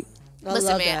great.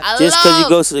 Listen, man, just because you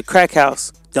go to the crack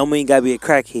house don't mean you gotta be a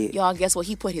crackhead. Y'all, guess what?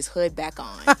 He put his hood back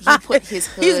on. He put his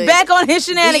hood. He's back on his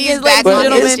shenanigans, ladies and But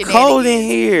gentlemen. it's cold in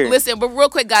here. Listen, but real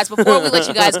quick, guys, before we let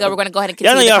you guys go, we're going to go ahead and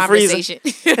continue the conversation.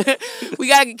 We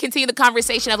got to continue the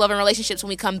conversation of love and relationships when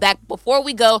we come back. Before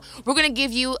we go, we're going to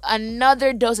give you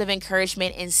another dose of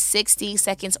encouragement in 60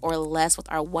 seconds or less with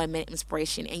our 1 minute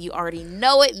inspiration. And you already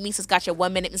know it. Meesa's got your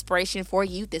 1 minute inspiration for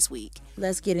you this week.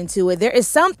 Let's get into it. There is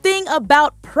something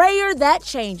about prayer that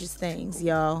changes things,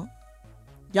 y'all.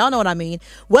 Y'all know what I mean.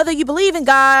 Whether you believe in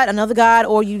God, another God,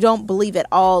 or you don't believe at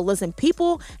all, listen,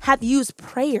 people have to use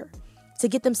prayer to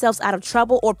get themselves out of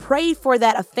trouble, or pray for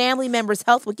that a family member's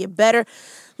health would get better.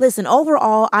 Listen,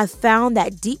 overall, I found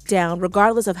that deep down,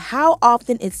 regardless of how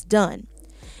often it's done,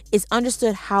 it's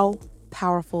understood how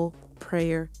powerful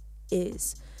prayer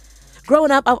is.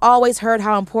 Growing up, I've always heard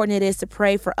how important it is to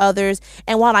pray for others.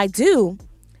 And while I do,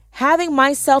 having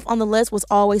myself on the list was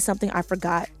always something I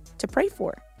forgot to pray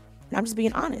for. And I'm just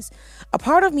being honest. A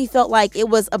part of me felt like it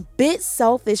was a bit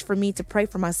selfish for me to pray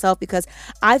for myself, because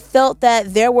I felt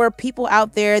that there were people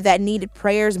out there that needed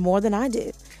prayers more than I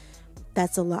did.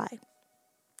 That's a lie.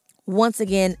 Once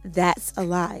again, that's a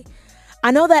lie.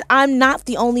 I know that I'm not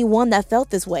the only one that felt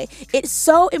this way. It's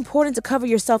so important to cover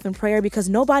yourself in prayer, because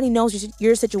nobody knows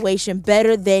your situation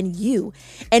better than you.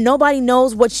 And nobody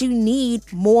knows what you need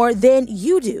more than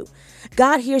you do.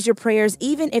 God hears your prayers,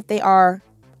 even if they are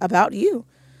about you.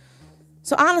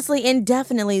 So honestly and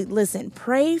definitely, listen,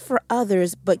 pray for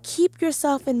others, but keep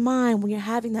yourself in mind when you're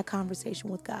having that conversation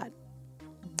with God.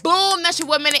 Boom, that's your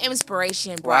 1 minute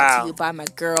inspiration brought to you by my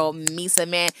girl, Meesa,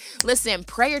 man. Listen,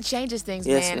 prayer changes things,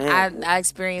 man. I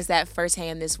experienced that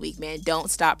firsthand this week, man. Don't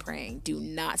stop praying. Do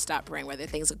not stop praying. Whether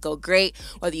things go great,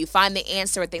 whether you find the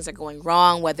answer or things are going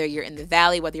wrong, whether you're in the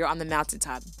valley, whether you're on the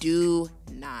mountaintop, do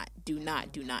not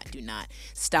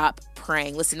stop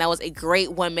praying. Listen, that was a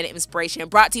great 1 minute inspiration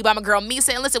brought to you by my girl,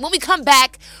 Meesa. And listen, when we come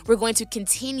back, we're going to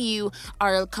continue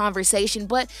our conversation,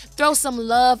 but throw some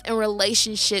love and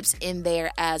relationships in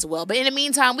there as well. But in the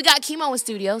meantime, we got Kimo in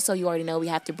studio, so you already know we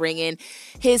have to bring in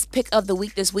his pick of the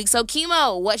week this week. So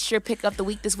Kimo, what's your pick of the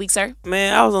week this week, sir?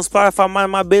 Man, I was on Spotify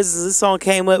minding my business. This song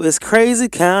came up. It's Crazy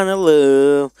Kind of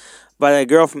Love by that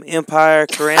girl from Empire,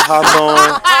 Corinne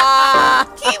Hawthorne.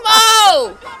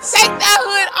 Kimo, take that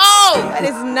hood off. That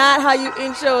is not how you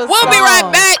intro a We'll song. be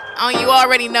right back on You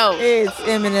Already Know. It's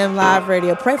M&M Live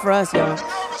Radio. Pray for us, y'all.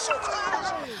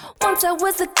 Once I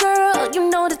was a girl, you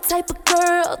know the type of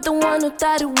girl, the one who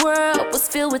thought the world was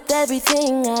filled with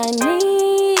everything I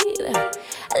need,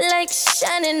 like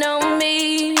shining on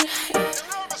me.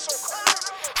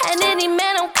 And any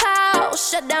man on call,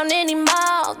 shut down any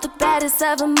mall. The baddest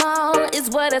of them all is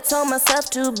what I told myself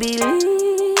to believe,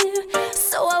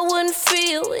 so I wouldn't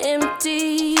feel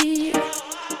empty.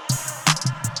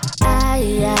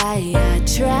 I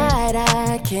tried,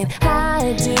 I can't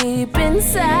hide deep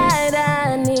inside.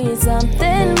 I need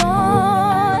something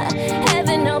more.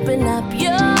 Heaven, open up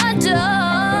your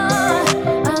door.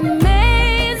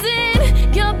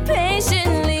 Amazing, you're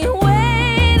patiently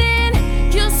waiting.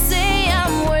 You say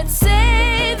I'm worth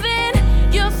saving.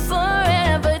 You're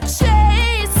forever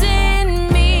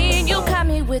chasing me. You got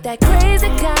me with that crazy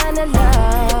kind of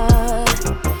love.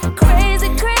 Crazy,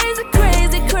 crazy,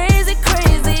 crazy, crazy,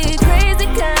 crazy, crazy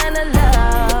kind of love.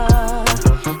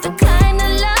 The kind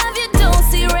of love you don't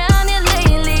see around here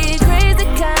lately. Crazy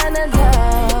kind of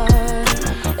love.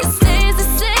 It stays the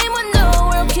same when the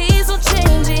world keeps on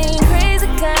changing. Crazy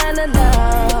kind of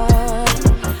love.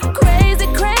 Crazy,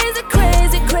 crazy,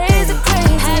 crazy, crazy,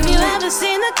 crazy. Have you ever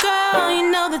seen a girl? You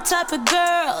know the type of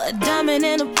girl, a diamond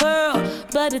and a pearl,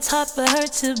 but it's hard for her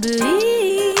to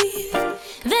believe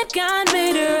that God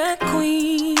made her a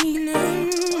queen.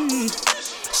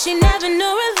 She never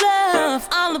knew her love,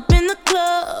 all up in the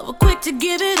club, quick to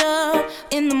give it up.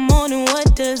 In the morning,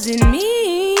 what does it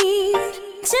mean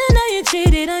to know you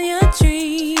cheated on your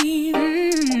dream?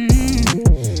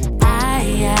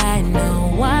 I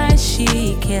know why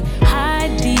she can't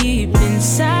hide deep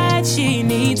inside. She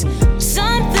needs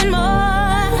something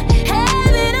more.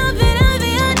 Heaven, open up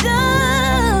your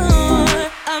door.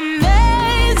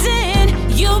 Amazing,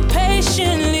 you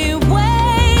patiently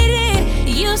waited.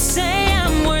 You say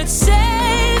I'm worth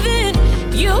saving.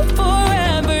 You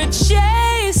forever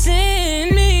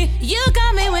chasing me. You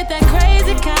got me with that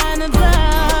crazy kind of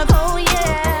love. Oh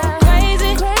yeah,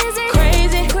 crazy, crazy,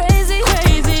 crazy, crazy,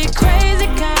 crazy, crazy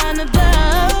kind of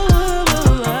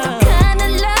love. Kind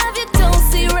of love you don't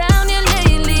see around here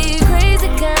lately. Crazy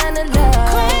kind of love.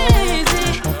 Crazy,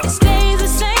 it stays the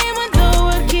same when the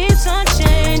world keeps on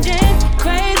changing.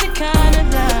 Crazy kind of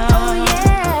love. Oh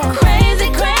yeah. Crazy,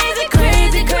 crazy,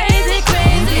 crazy, crazy,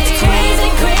 crazy. It's crazy,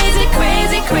 crazy,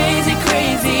 crazy, crazy,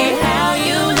 crazy how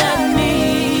you love me,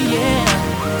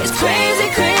 yeah. It's crazy,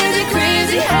 crazy,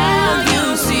 crazy how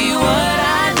you see what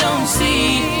I don't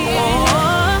see.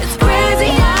 Oh, it's crazy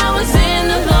I was in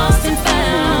the lost and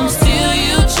found, still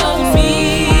you chose me.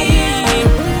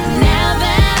 Now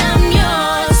that I'm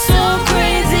yours, so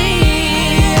crazy,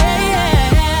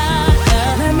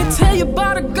 yeah. Let me tell you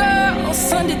about a girl,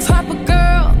 Sunday type of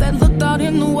girl that looked out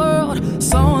in the world,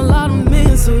 saw a lot of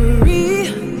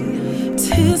misery,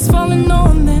 tears falling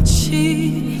on their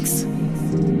cheeks.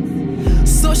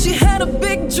 So she had a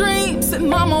big dream, said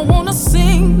mama wanna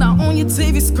sing, now on your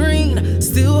TV screen.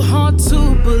 Still hard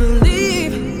to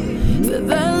believe that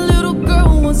that little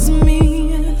girl was me.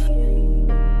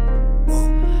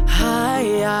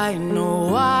 I know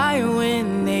why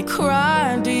when they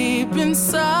cry deep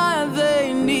inside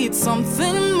they need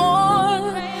something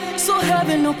more. So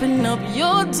heaven, open up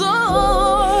your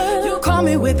door. You call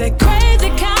me with that crazy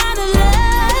kind of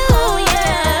love. Oh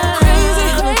yeah. Crazy,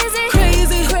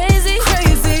 Crazy, crazy, crazy,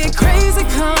 crazy, crazy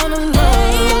kind of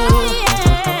love.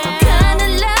 kind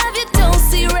of love you don't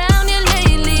see around here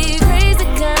lately. Crazy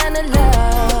kind of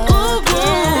love.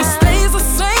 It stays the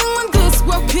same when this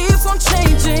world keeps on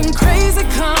changing. Crazy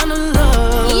kind of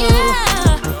love.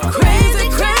 Yeah. Crazy,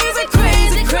 crazy,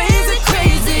 crazy, crazy,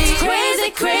 crazy. It's crazy,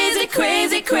 crazy,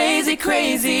 crazy, crazy,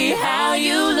 crazy how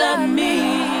you love me,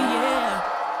 yeah.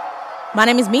 My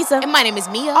name is Meesa. And my name is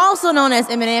Meah. Also known as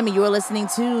M&M, and you are listening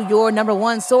to your number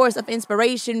one source of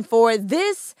inspiration for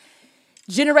this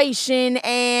generation.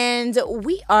 And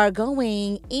we are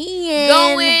going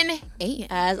in.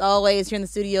 As always, here in the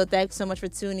studio, thanks so much for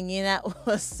tuning in. That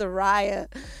was Soraya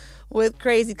with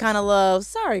Crazy Kind of Love.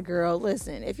 Sorry, girl.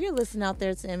 Listen, if you're listening out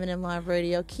there to M&M Live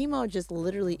Radio, Kimo just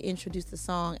literally introduced the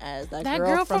song as that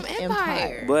girl from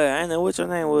Empire. But I didn't know what your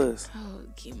name was. Oh,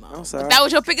 Kimo. I'm sorry. That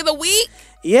was your pick of the week?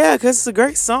 Yeah, because it's a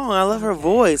great song. I love her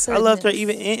voice. I loved her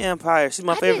even in Empire. She's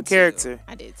my favorite character.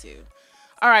 I did too.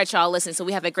 All right, y'all, listen. So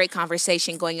we have a great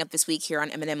conversation going up this week here on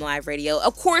M&M Live Radio.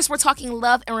 Of course, we're talking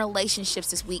love and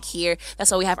relationships this week here. That's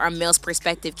why we have our male's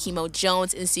perspective, Kimo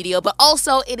Jones, in the studio. But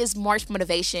also, it is March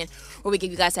Motivation, where we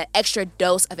give you guys that extra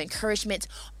dose of encouragement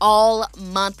all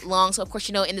month long. So, of course,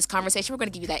 you know, in this conversation, we're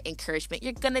going to give you that encouragement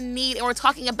you're going to need. And we're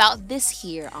talking about this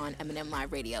here on M&M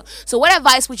Live Radio. So what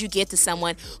advice would you give to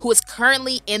someone who is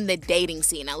currently in the dating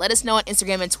scene? Now, let us know on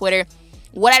Instagram and Twitter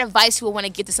what advice you would want to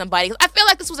give to somebody. I feel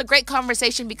like this was a great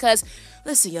conversation because,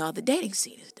 listen, y'all, the dating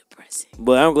scene is depressing.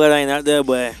 But I'm glad I ain't out there,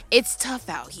 but It's tough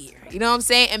out here. You know what I'm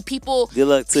saying? And people, good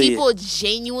luck to people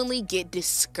genuinely get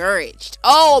discouraged.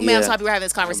 Oh, man, I'm Yeah. so happy we're having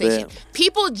this conversation.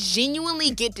 People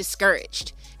genuinely get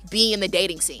discouraged being in the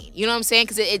dating scene. You know what I'm saying?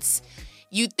 Because it's,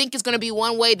 you think it's going to be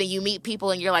one way, then you meet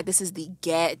people and you're like, this is the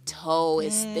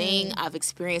ghettoest thing I've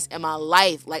experienced in my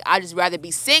life. Like, I'd just rather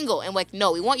be single. And like,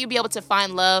 no, we want you to be able to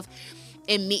find love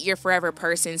and meet your forever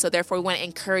person. So therefore, we want to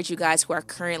encourage you guys who are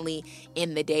currently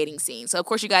in the dating scene. So of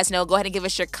course, you guys know, go ahead and give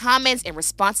us your comments and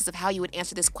responses of how you would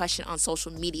answer this question on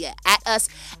social media. At us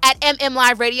at M&M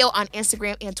Live Radio on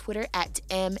Instagram and Twitter at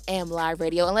M&M Live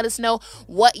Radio. And let us know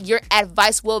what your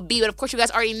advice will be. But of course, you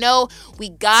guys already know we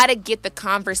got to get the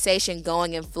conversation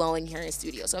going and flowing here in the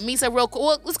studio. So Meesa, real cool.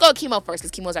 Well, let's go with Chemo first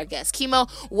because Chemo's our guest. Chemo,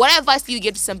 what advice do you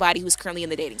give to somebody who's currently in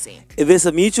the dating scene? If it's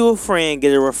a mutual friend,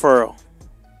 get a referral.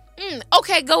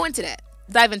 Okay, go into that.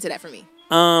 Dive into that for me.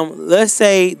 Let's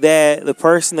say that the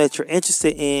person that you're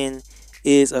interested in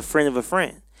is a friend of a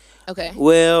friend. Okay.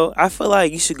 Well, I feel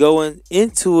like you should go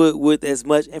into it with as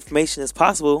much information as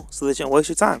possible so that you don't waste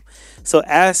your time. So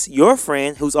ask your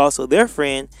friend, who's also their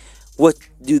friend, what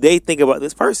do they think about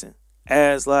this person?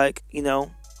 As like,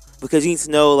 because you need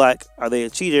to know, like, are they a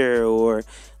cheater or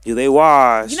do they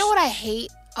wash? You know what I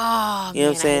hate? Oh, you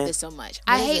know man, I hate this so much.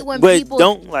 I hate when people...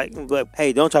 don't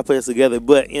hey, don't try to put us together,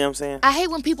 but, you know what I'm saying? I hate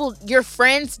when people, your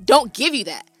friends, don't give you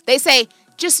that. They say,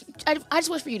 I just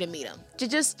wish for you to meet him. I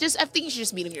think you should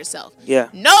just meet him yourself. Yeah.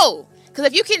 No, because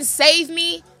if you can save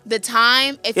me the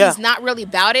time, if he's not really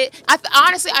about it,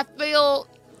 honestly, I feel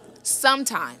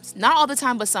sometimes, not all the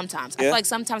time, but sometimes. I feel like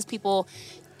sometimes people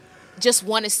just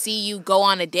want to see you go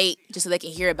on a date just so they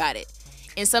can hear about it.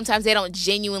 And sometimes they don't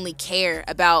genuinely care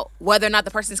about whether or not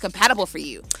the person's compatible for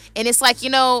you. And it's like,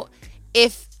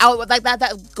 if I would like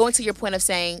that going to your point of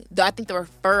saying, I think the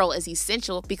referral is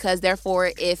essential because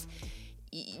therefore, if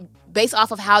based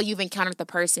off of how you've encountered the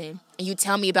person and you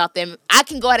tell me about them, I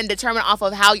can go ahead and determine off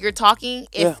of how you're talking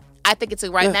if I think it's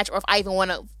a right match or if I even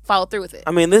want to follow through with it.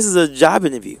 I mean, this is a job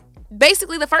interview.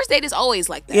 Basically, the first date is always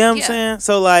like that. You know what I'm saying?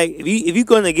 So, like, if you're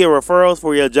going to get referrals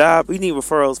for your job, you need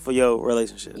referrals for your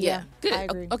relationship. Yeah. Good. I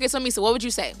agree. Okay, so Meesa, what would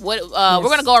you say? We're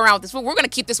going to go around with this. We're going to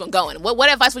keep this one going. What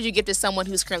advice would you give to someone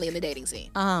who's currently in the dating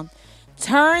scene?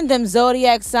 Turn them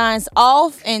zodiac signs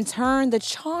off and turn the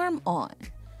charm on.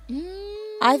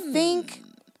 I think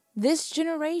this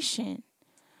generation,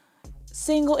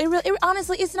 single, it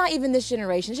honestly, it's not even this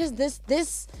generation. It's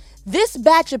just this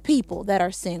batch of people that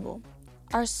are single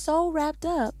are so wrapped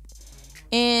up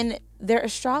in their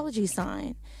astrology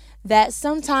sign that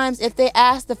sometimes if they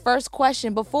ask the first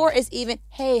question before it's even,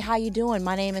 hey, how you doing?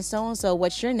 My name is so-and-so.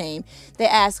 What's your name? They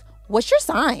ask, what's your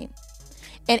sign?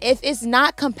 And if it's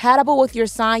not compatible with your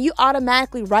sign, you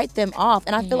automatically write them off.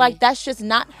 And I feel like that's just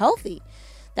not healthy.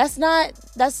 That's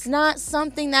not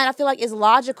something that I feel like is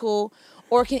logical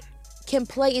or can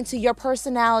play into your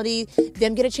personality,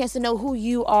 them get a chance to know who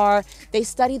you are. They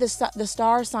study the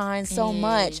star signs so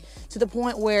much to the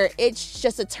point where it's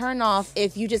just a turnoff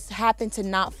if you just happen to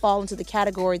not fall into the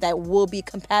category that will be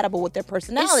compatible with their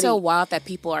personality. It's so wild that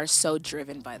people are so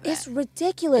driven by that. It's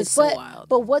ridiculous. It's so wild.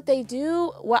 But what they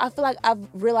do, what I feel like I've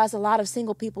realized a lot of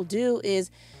single people do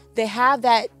is they have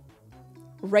that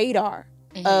radar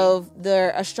of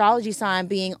their astrology sign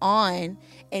being on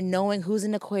and knowing who's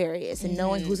an Aquarius and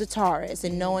knowing who's a Taurus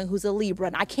and knowing who's a Libra.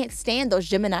 And I can't stand those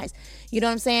Geminis. You know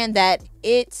what I'm saying? That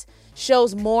it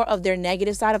shows more of their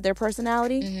negative side of their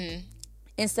personality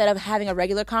instead of having a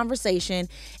regular conversation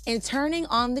and turning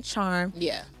on the charm.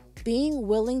 Yeah. Being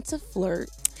willing to flirt.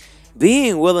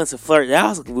 Being willing to flirt, that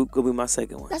was going to be my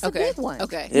second one. That's a big one.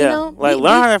 Okay. Yeah. Learn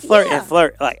how to flirt and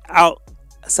flirt like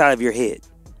outside of your head.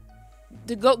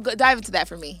 To go dive into that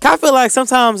for me. I feel like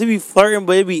sometimes you be flirting,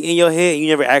 but it be in your head and you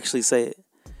never actually say it.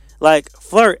 Like,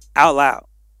 flirt out loud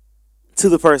to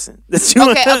the person that you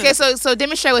Okay, so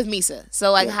demonstrate with Meesa.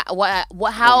 So like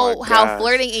how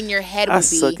flirting in your head would be. I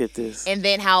suck at this. And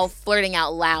then how flirting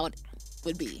out loud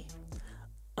would be.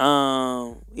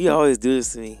 You always do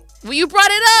this to me. Well, you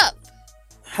brought it up.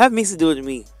 Have Meesa do it to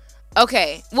me.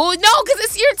 Okay. Well, no, because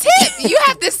it's your tip. You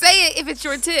have to say it if it's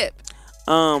your tip.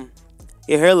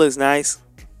 Your hair looks nice.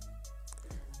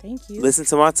 Thank you. Listen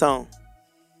to my tone.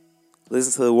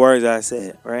 Listen to the words I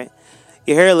said, right?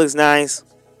 Your hair looks nice.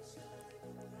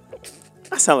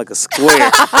 I sound like a square.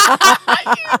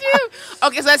 You do.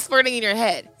 Okay, so that's flirting in your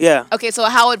head. Yeah. Okay, so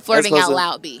how would flirting out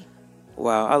loud be?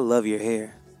 Wow, I love your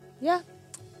hair. Yeah.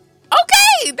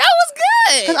 Okay, that was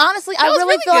good. Because honestly, I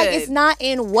really feel like it's not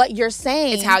in what you're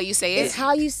saying. It's how you say it. It's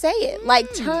how you say it.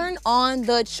 Like, turn on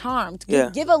the charm. Yeah.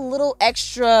 Give a little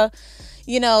extra,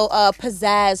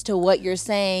 pizzazz to what you're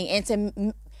saying and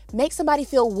to make somebody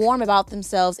feel warm about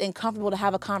themselves and comfortable to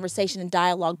have a conversation and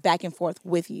dialogue back and forth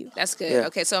with you. That's good. Yeah.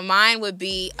 Okay, so mine would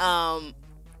be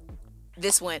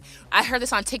this one. I heard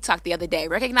this on TikTok the other day.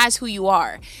 Recognize who you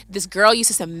are. This girl used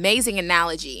this amazing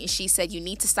analogy, and she said you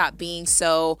need to stop being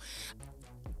so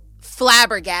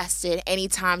flabbergasted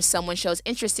anytime someone shows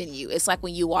interest in you. It's like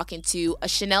when you walk into a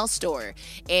Chanel store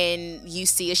and you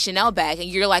see a Chanel bag and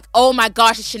you're like, oh my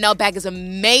gosh, the Chanel bag is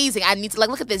amazing. I need to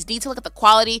look at this detail, look at the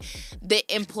quality. The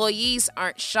employees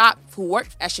aren't shocked who work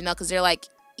at Chanel because they're like,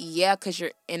 yeah, because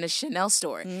you're in a Chanel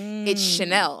store. It's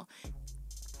Chanel.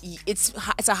 It's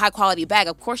a high quality bag.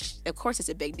 Of course it's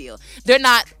a big deal. They're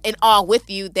not in awe with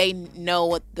you. They know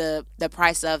what the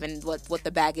price of and what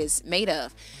the bag is made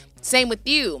of. Same with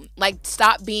you. Like,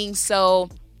 stop being so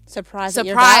surprised of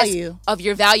your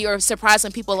value, or surprised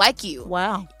when people like you.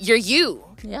 Wow. You're you.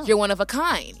 Yeah. You're one of a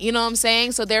kind. You know what I'm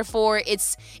saying? So therefore,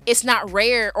 it's not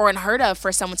rare or unheard of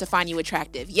for someone to find you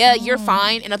attractive. Yeah, you're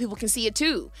fine, and other people can see it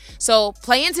too. So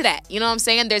play into that. You know what I'm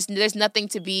saying? There's nothing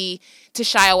to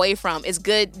shy away from. It's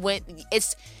good when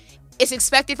it's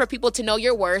expected for people to know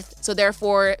your worth. So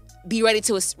therefore, be ready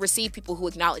to receive people who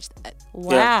acknowledge that.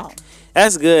 Wow. Yeah.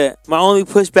 That's good. My only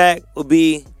pushback would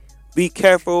be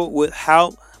careful with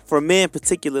how, for men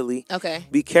particularly,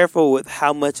 be careful with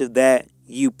how much of that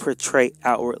you portray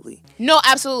outwardly. No,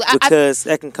 absolutely. Because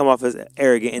that can come off as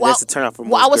arrogant, and that's a turn off for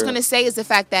most What I was girls. going to say is the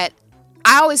fact that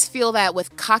I always feel that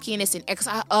with cockiness and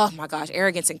oh my gosh,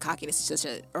 arrogance and cockiness is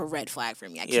such a red flag for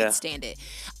me. I can't stand it.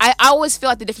 I always feel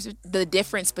like the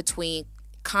difference between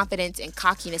confidence and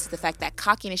cockiness is the fact that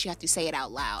cockiness, you have to say it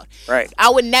out loud. Right.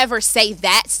 I would never say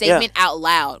that statement out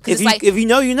loud. If you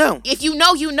know, you know. If you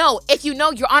know, you know. If you know,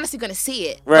 you're honestly going to see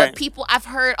it. Right. But people, I've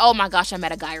heard, oh my gosh, I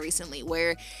met a guy recently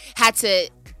where had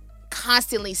to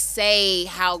constantly say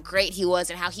how great he was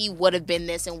and how he would have been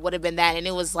this and would have been that, and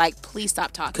it was like, please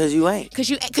stop talking. Because you ain't. Because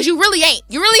you really ain't.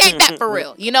 You really ain't that for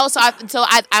real. You know. So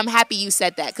I'm happy you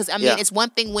said that, because I mean it's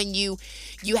one thing when you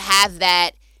have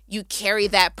that. You carry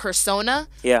that persona,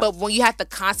 but when you have to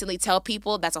constantly tell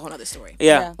people, that's a whole other story.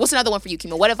 Yeah. What's another one for you,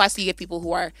 Kimo? What advice do you give people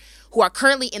who are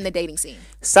currently in the dating scene?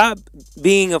 Stop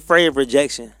being afraid of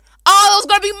rejection. Oh, that was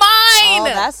gonna be mine.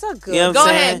 Oh, that's a good. You know what I'm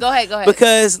saying? Go ahead.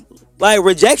 Because like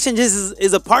rejection just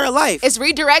is a part of life. It's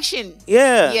redirection.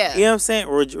 Yeah. Yeah. You know what I'm saying?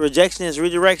 Rejection is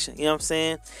redirection. You know what I'm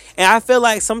saying? And I feel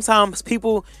like sometimes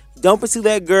people don't pursue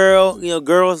that girl. You know,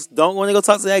 girls don't want to go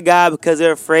talk to that guy because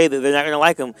they're afraid that they're not gonna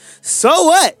like him. So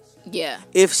what? Yeah.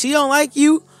 If she don't like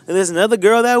you, then there's another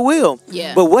girl that will.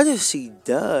 Yeah. But what if she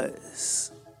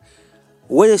does?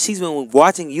 What if she's been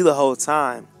watching you the whole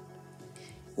time?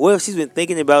 What if she's been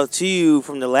thinking about you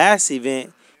from the last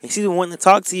event and she's been wanting to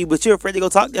talk to you, but you're afraid to go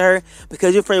talk to her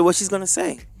because you're afraid of what she's gonna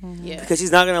say? Yeah. Because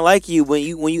she's not gonna like you when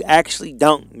you actually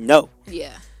don't know.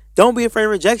 Yeah. Don't be afraid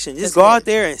of rejection. Just go out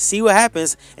there and see what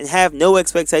happens and have no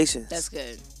expectations. That's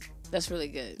good. That's really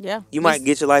good. Yeah. You might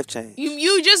get your life changed.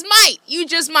 You just might. You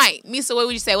just might. Meesa, what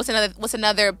would you say? What's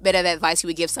another bit of advice you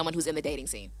would give someone who's in the dating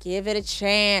scene? Give it a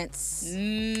chance.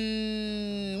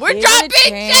 We're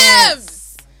dropping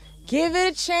gems. Give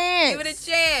it a chance. Give it a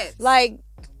chance. Like,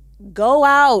 go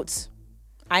out.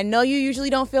 I know you usually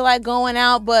don't feel like going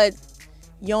out, but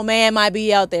your man might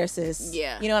be out there, sis.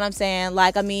 Yeah. You know what I'm saying?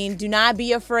 Like, I mean, do not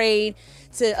be afraid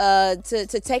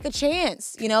to take a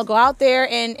chance. You know, go out there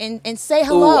and say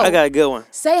hello. Ooh, I got a good one.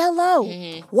 Say hello.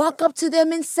 Mm-hmm. Walk up to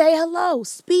them and say hello.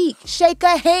 Speak. Shake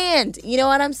a hand. You know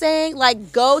what I'm saying?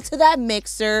 Like, go to that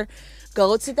mixer.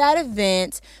 Go to that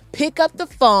event. Pick up the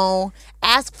phone.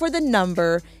 Ask for the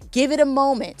number. Give it a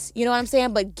moment. You know what I'm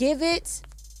saying? But give it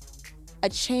a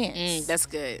chance. That's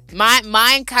good.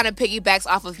 Mine kind of piggybacks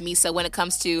off of Meesa when it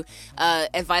comes to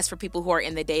advice for people who are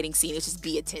in the dating scene. It's just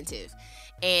be attentive.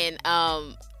 And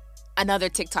another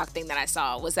TikTok thing that I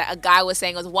saw was that a guy was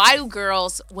saying, why do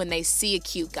girls, when they see a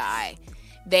cute guy,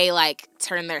 they like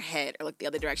turn their head or look the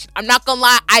other direction? I'm not gonna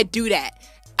lie, I do that.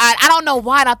 I don't know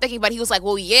why. And I'm thinking about it. He was like,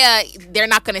 well, yeah, they're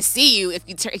not gonna see you if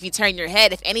you turn your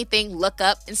head. If anything, look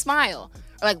up and smile.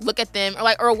 Or like look at them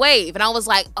or wave. And I was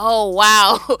like, oh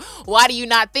wow, why do you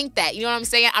not think that? You know what I'm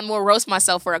saying? I'm gonna roast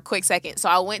myself for a quick second. So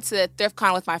I went to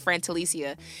ThriftCon with my friend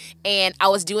Talicia, and I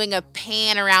was doing a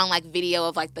pan around like video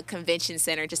of like the convention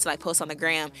center just to like post on the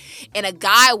gram. And a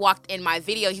guy walked in my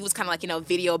video. He was kind of like,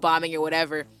 video bombing or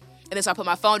whatever. And then so I put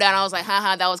my phone down. I was like,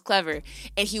 haha, that was clever.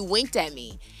 And he winked at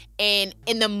me. And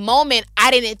in the moment,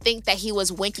 I didn't think that he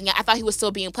was winking. I thought he was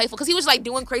still being playful because he was like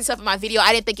doing crazy stuff in my video.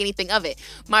 I didn't think anything of it.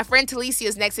 My friend Talicia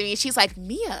is next to me and she's like,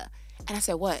 Meah. And I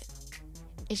said, what?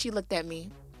 And she looked at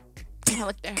me. And I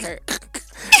looked at her.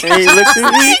 And he looked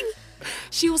at me?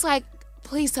 She was like,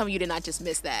 please tell me you did not just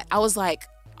miss that. I was like,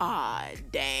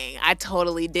 dang, I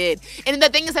totally did. And the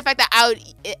thing is the fact that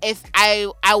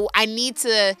I need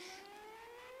to...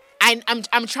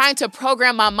 I'm trying to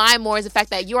program my mind more as the fact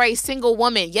that you're a single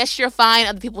woman. Yes, you're fine.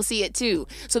 Other people see it too.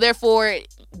 So therefore,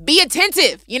 be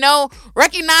attentive,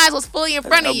 recognize what's fully in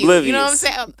front of you. You know what I'm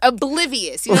saying?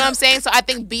 Oblivious. You know what I'm saying? So I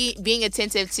think being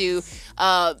attentive to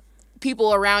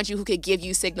people around you who could give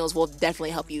you signals will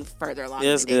definitely help you further along.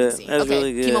 That's good. Scene. That's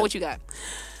really good. Kimo, what you got?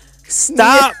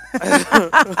 Stop.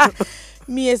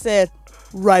 Meah said,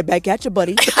 right back at you,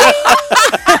 buddy. See,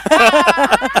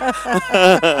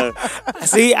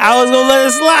 I was going to let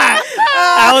it slide.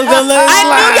 I knew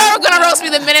y'all were going to roast me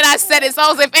the minute I said it. So I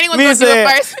was like, if anyone's going to do it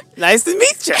first. Nice to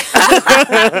meet you.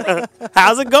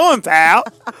 How's it going, pal?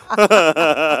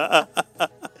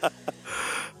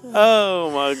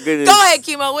 Oh my goodness! Go ahead,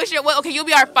 Kimo. Okay, you'll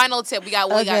be our final tip. We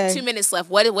got 2 minutes left.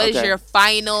 What is your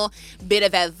final bit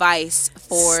of advice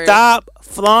for? Stop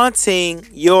flaunting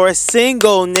your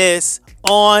singleness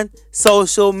on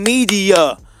social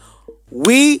media.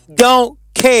 We don't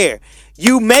care.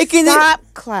 Stop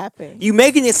clapping. You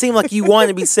making it seem like you want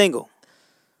to be single.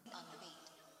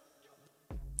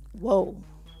 Whoa.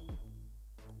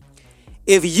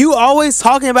 If you always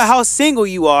talking about how single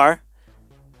you are,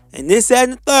 and this, that,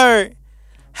 and the third,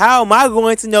 how am I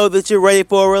going to know that you're ready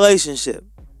for a relationship?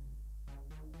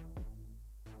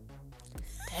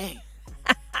 Dang.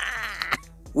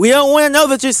 We don't want to know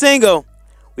that you're single.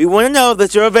 We want to know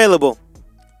that you're available.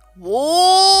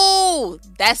 Whoa,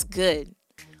 that's good.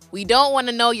 We don't want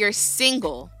to know you're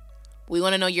single. We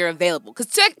want to know you're available. Because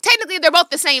technically, they're both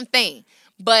the same thing.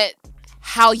 But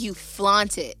how you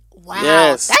flaunt it. Wow.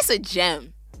 Yes. That's a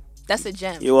gem. That's a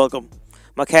gem. You're welcome.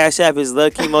 My Cash App is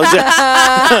Lucky Mojo.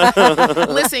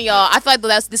 Listen, y'all, I feel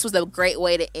like this was a great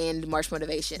way to end March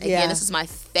Motivation. Again, This is my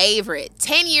favorite.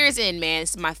 10 years in, man,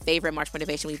 this is my favorite March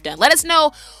Motivation we've done. Let us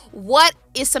know what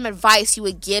is some advice you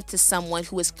would give to someone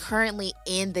who is currently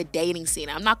in the dating scene.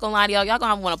 I'm not going to lie to y'all. Y'all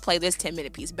going to want to play this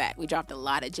 10-minute piece back. We dropped a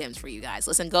lot of gems for you guys.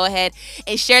 Listen, go ahead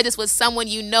and share this with someone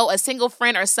you know, a single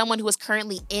friend or someone who is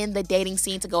currently in the dating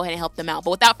scene to go ahead and help them out.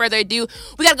 But without further ado,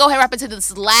 we got to go ahead and wrap into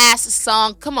this last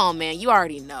song. Come on, man. You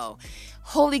already know.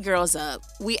 Holy Girls Up.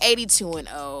 We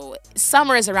 82-0.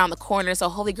 Summer is around the corner, so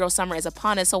Holy Girl Summer is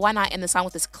upon us. So why not end the song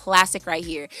with this classic right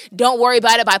here? Don't Worry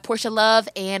About It by Portia Love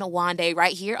and Wande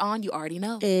right here on You Already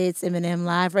Know. It's M&M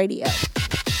Live Radio.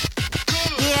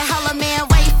 Yeah, holla man,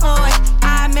 wait for it.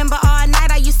 I remember all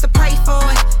night I used to pray for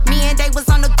it. Me and Day was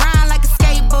on the grind like a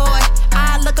skateboard.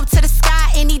 I look up to the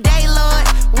sky any day, Lord.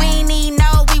 We ain't need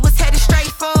no, we was headed straight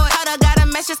for it. Hold up, got a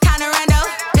message kinda random.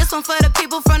 This one for the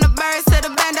people from the birds to the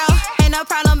bando. Ain't no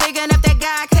problem big enough that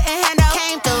God couldn't handle.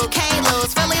 Came through, can't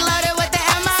lose, fully loaded with the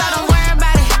ammo. So don't worry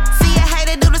about it. See a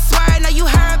hater do the swerve, know you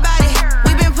heard about it.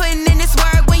 We been putting in this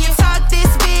work. When you talk this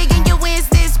big and your wins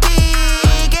this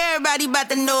big, everybody about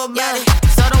to know about it.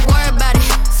 So don't worry about it.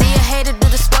 See a hater do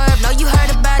the swerve, know you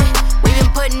heard about it. We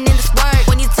been putting in this work.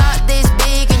 When you talk this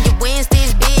big and your wins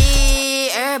this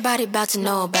big, everybody about to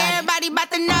know about it. Everybody about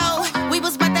to know. We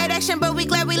was about that action, but we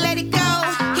glad we let it go.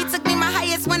 He took me my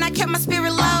highest when I kept my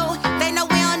spirit low. They know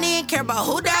we don't even care about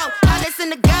who though. I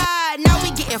listen to God, now we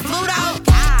getting flued out.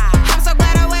 I'm so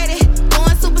glad I waited.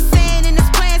 Going Super Saiyan in this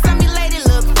plan, simulated.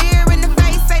 Look fear in the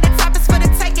face, say the top is for the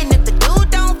taking. If the dude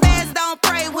don't fast, don't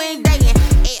pray when dating.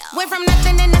 Went from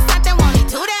nothing into something, won't he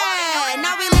do that?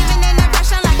 Now we living in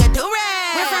depression like a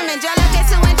do-rag. Went from angelic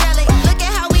to angelic. Look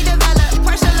at how we develop.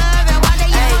 Portia Love and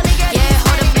Wande, you only get it. Yeah,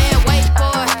 hold up man, wait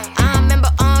for it. I remember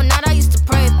all night I used to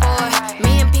pray for it.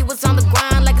 Me and P was on the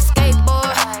grind like a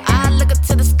skateboard. I look up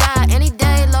to the sky any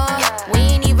day, Lord. We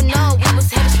ain't even know we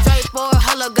was headed straight for it.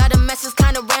 Hold up, got a message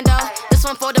kinda random. This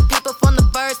one for the people from the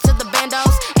birds to the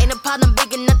bandos. Ain't a problem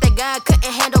big enough that God couldn't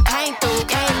handle. Came through,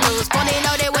 can't lose. Fully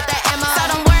loaded with the ammo. So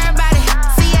don't worry about it.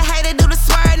 See a hater do the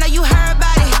swerve, know you heard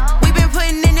about it. We been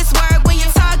putting in this work. When you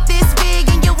talk this big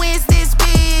and your wins this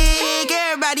big,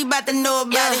 everybody about to know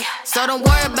about it. So don't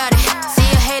worry about it.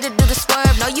 See a hater do the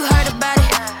swerve, know you heard about it.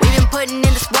 We been putting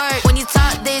in this work. When you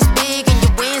talk this big and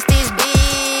your wins this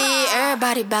big,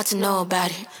 everybody about to know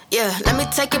about it. Yeah, let me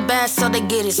take it back so they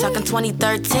get it. Talking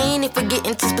 2013, if we get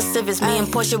into specifics. Me and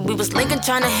Portia, we was linking,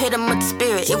 trying to hit them with the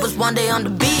spirit. It was one day on the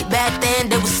beat, back then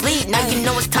they was sleep. Now you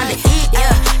know it's time to eat,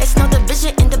 yeah. It's no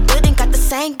division in the building, got the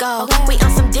same goal. We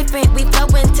on some different, we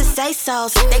flowing to say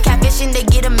so's. They catfishing, they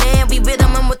get a man. We with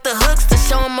them with the hooks to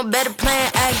show them a better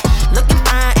plan, ayy. Looking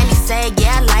fine, and he said,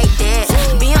 yeah, I like that.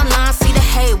 Be online, see the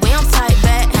hate, we don't type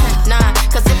back. Nah,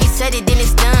 cause if he said it, then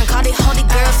it's done. Call it Holy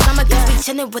Girl Summer, cause we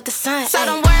chillin' with the sun. So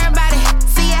don't worry about it.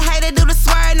 See a hater do the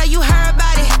swerve, know you heard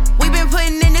about it. We been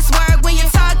putting in this work. When you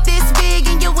talk this big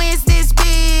and your wins this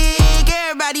big,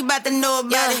 everybody about to know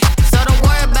about it. So don't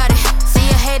worry about it. See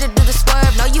a hater do the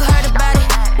swerve, know you heard about it.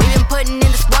 We been putting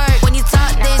in this work. When you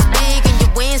talk this big and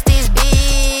your wins this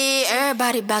big,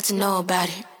 everybody about to know about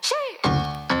it.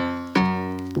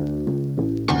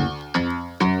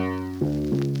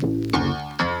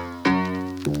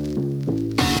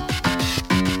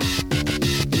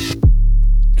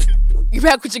 You're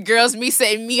back with your girls,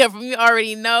 Meesa and Meah. From You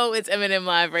Already Know, it's M&M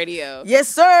Live Radio. Yes,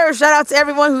 sir. Shout out to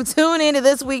everyone who tuned into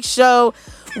this week's show.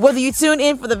 Whether you tune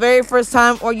in for the very first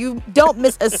time or you don't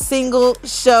miss a single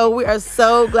show, we are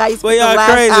so glad you spent the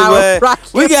last hour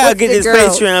rocking we gotta get this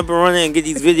girls. Patreon up and running and get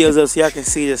these videos up so y'all can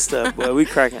see this stuff. Boy, we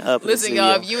cracking up. Listen,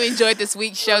 y'all, if you enjoyed this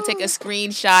week's show, take a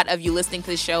screenshot of you listening to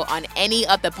the show on any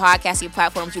of the podcasting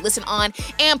platforms you listen on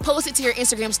and post it to your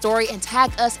Instagram story and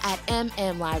tag us at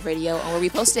M&M Live Radio on where we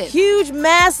post it. Huge,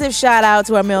 massive shout out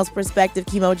to our male's perspective,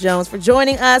 Kimo Jones, for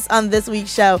joining us on this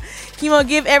week's show. Kimo,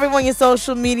 give everyone your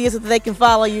social media so that they can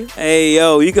follow you. Hey,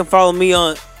 yo, you can follow me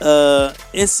on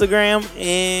Instagram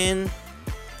and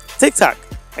TikTok.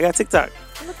 I got TikTok.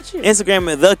 Look at you.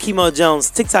 Instagram at The Kimo Jones.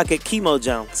 TikTok at Kimo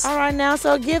Jones. All right, now,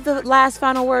 so give the last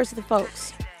final words to the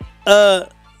folks.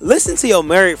 Listen to your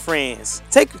married friends.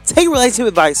 Take relationship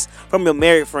advice from your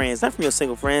married friends, not from your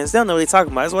single friends. They don't know what they're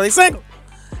talking about. That's why they single.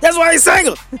 That's why he's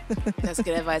single. That's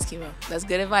good advice, Kimo. That's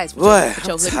good advice. Boy,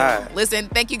 I'm tired. Listen,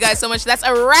 thank you guys so much. That's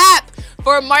a wrap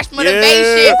for March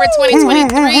Motivation for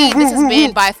 2023. This has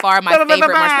been by far my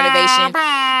favorite March Motivation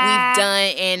we've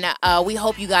done, and we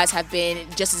hope you guys have been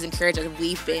just as encouraged as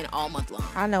we've been all month long.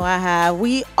 I know I have.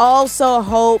 We also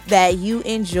hope that you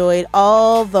enjoyed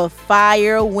all the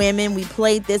fire women we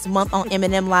played this month on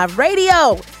M&M Live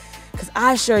Radio. Because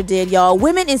I sure did, y'all.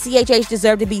 Women in CHH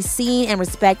deserve to be seen and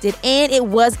respected, and it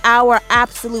was our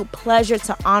absolute pleasure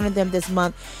to honor them this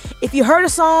month. If you heard a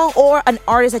song or an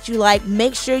artist that you like,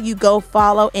 make sure you go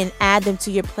follow and add them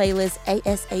to your playlist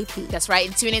ASAP. That's right,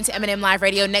 and tune in to M&M Live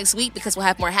Radio next week because we'll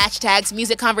have more hashtags,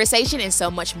 music conversation, and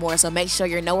so much more. So make sure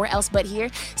you're nowhere else but here.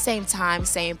 Same time,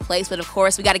 same place. But of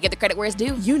course, we got to give the credit where it's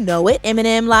due. You know it.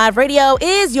 M&M Live Radio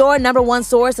is your #1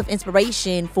 source of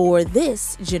inspiration for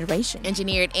this generation.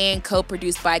 Engineered and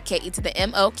co-produced by K.E. to the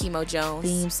M.O., Kimo Jones.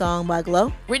 Theme song by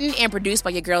Glow. Written and produced by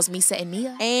your girls, Meesa and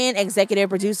Meah. And executive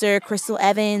producer, Crystal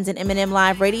Evans. And M&M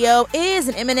Live Radio is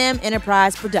an M&M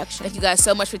Enterprise production. Thank you guys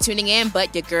so much for tuning in,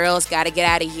 but your girls got to get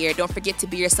out of here. Don't forget to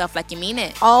be yourself like you mean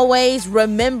it. Always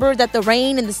remember that the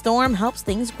rain and the storm helps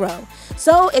things grow.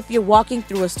 So if you're walking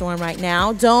through a storm right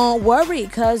now, don't worry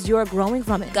because you're growing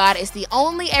from it. God is the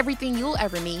only everything you'll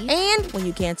ever need. And when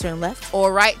you can't turn left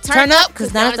or right, turn up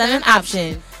because none of that an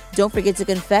option. Don't forget to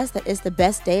confess that it's the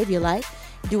best day of your life.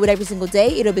 Do it every single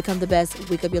day. It'll become the best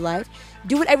week of your life.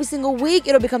 Do it every single week.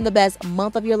 It'll become the best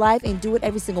month of your life. And do it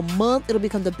every single month. It'll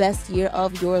become the best year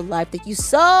of your life. Thank you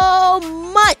so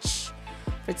much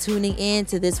for tuning in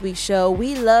to this week's show.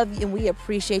 We love you and we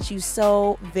appreciate you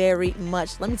so very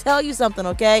much. Let me tell you something,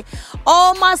 okay?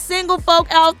 All my single folk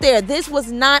out there, this was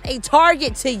not a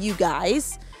target to you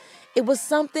guys. It was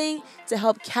something to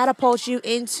help catapult you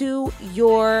into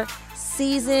your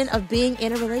season of being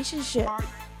in a relationship.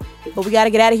 But we got to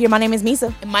get out of here. My name is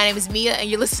Meesa. And my name is Meah, and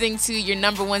you're listening to your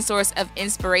 #1 source of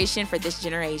inspiration for this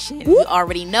generation. Whoop. You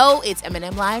already know it's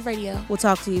M&M Live Radio. We'll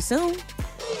talk to you soon.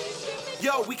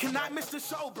 Yo, we cannot miss the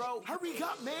show, bro. Hurry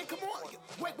up, man. Come on.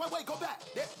 Wait, go back.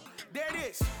 There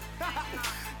it is.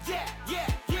 Yeah.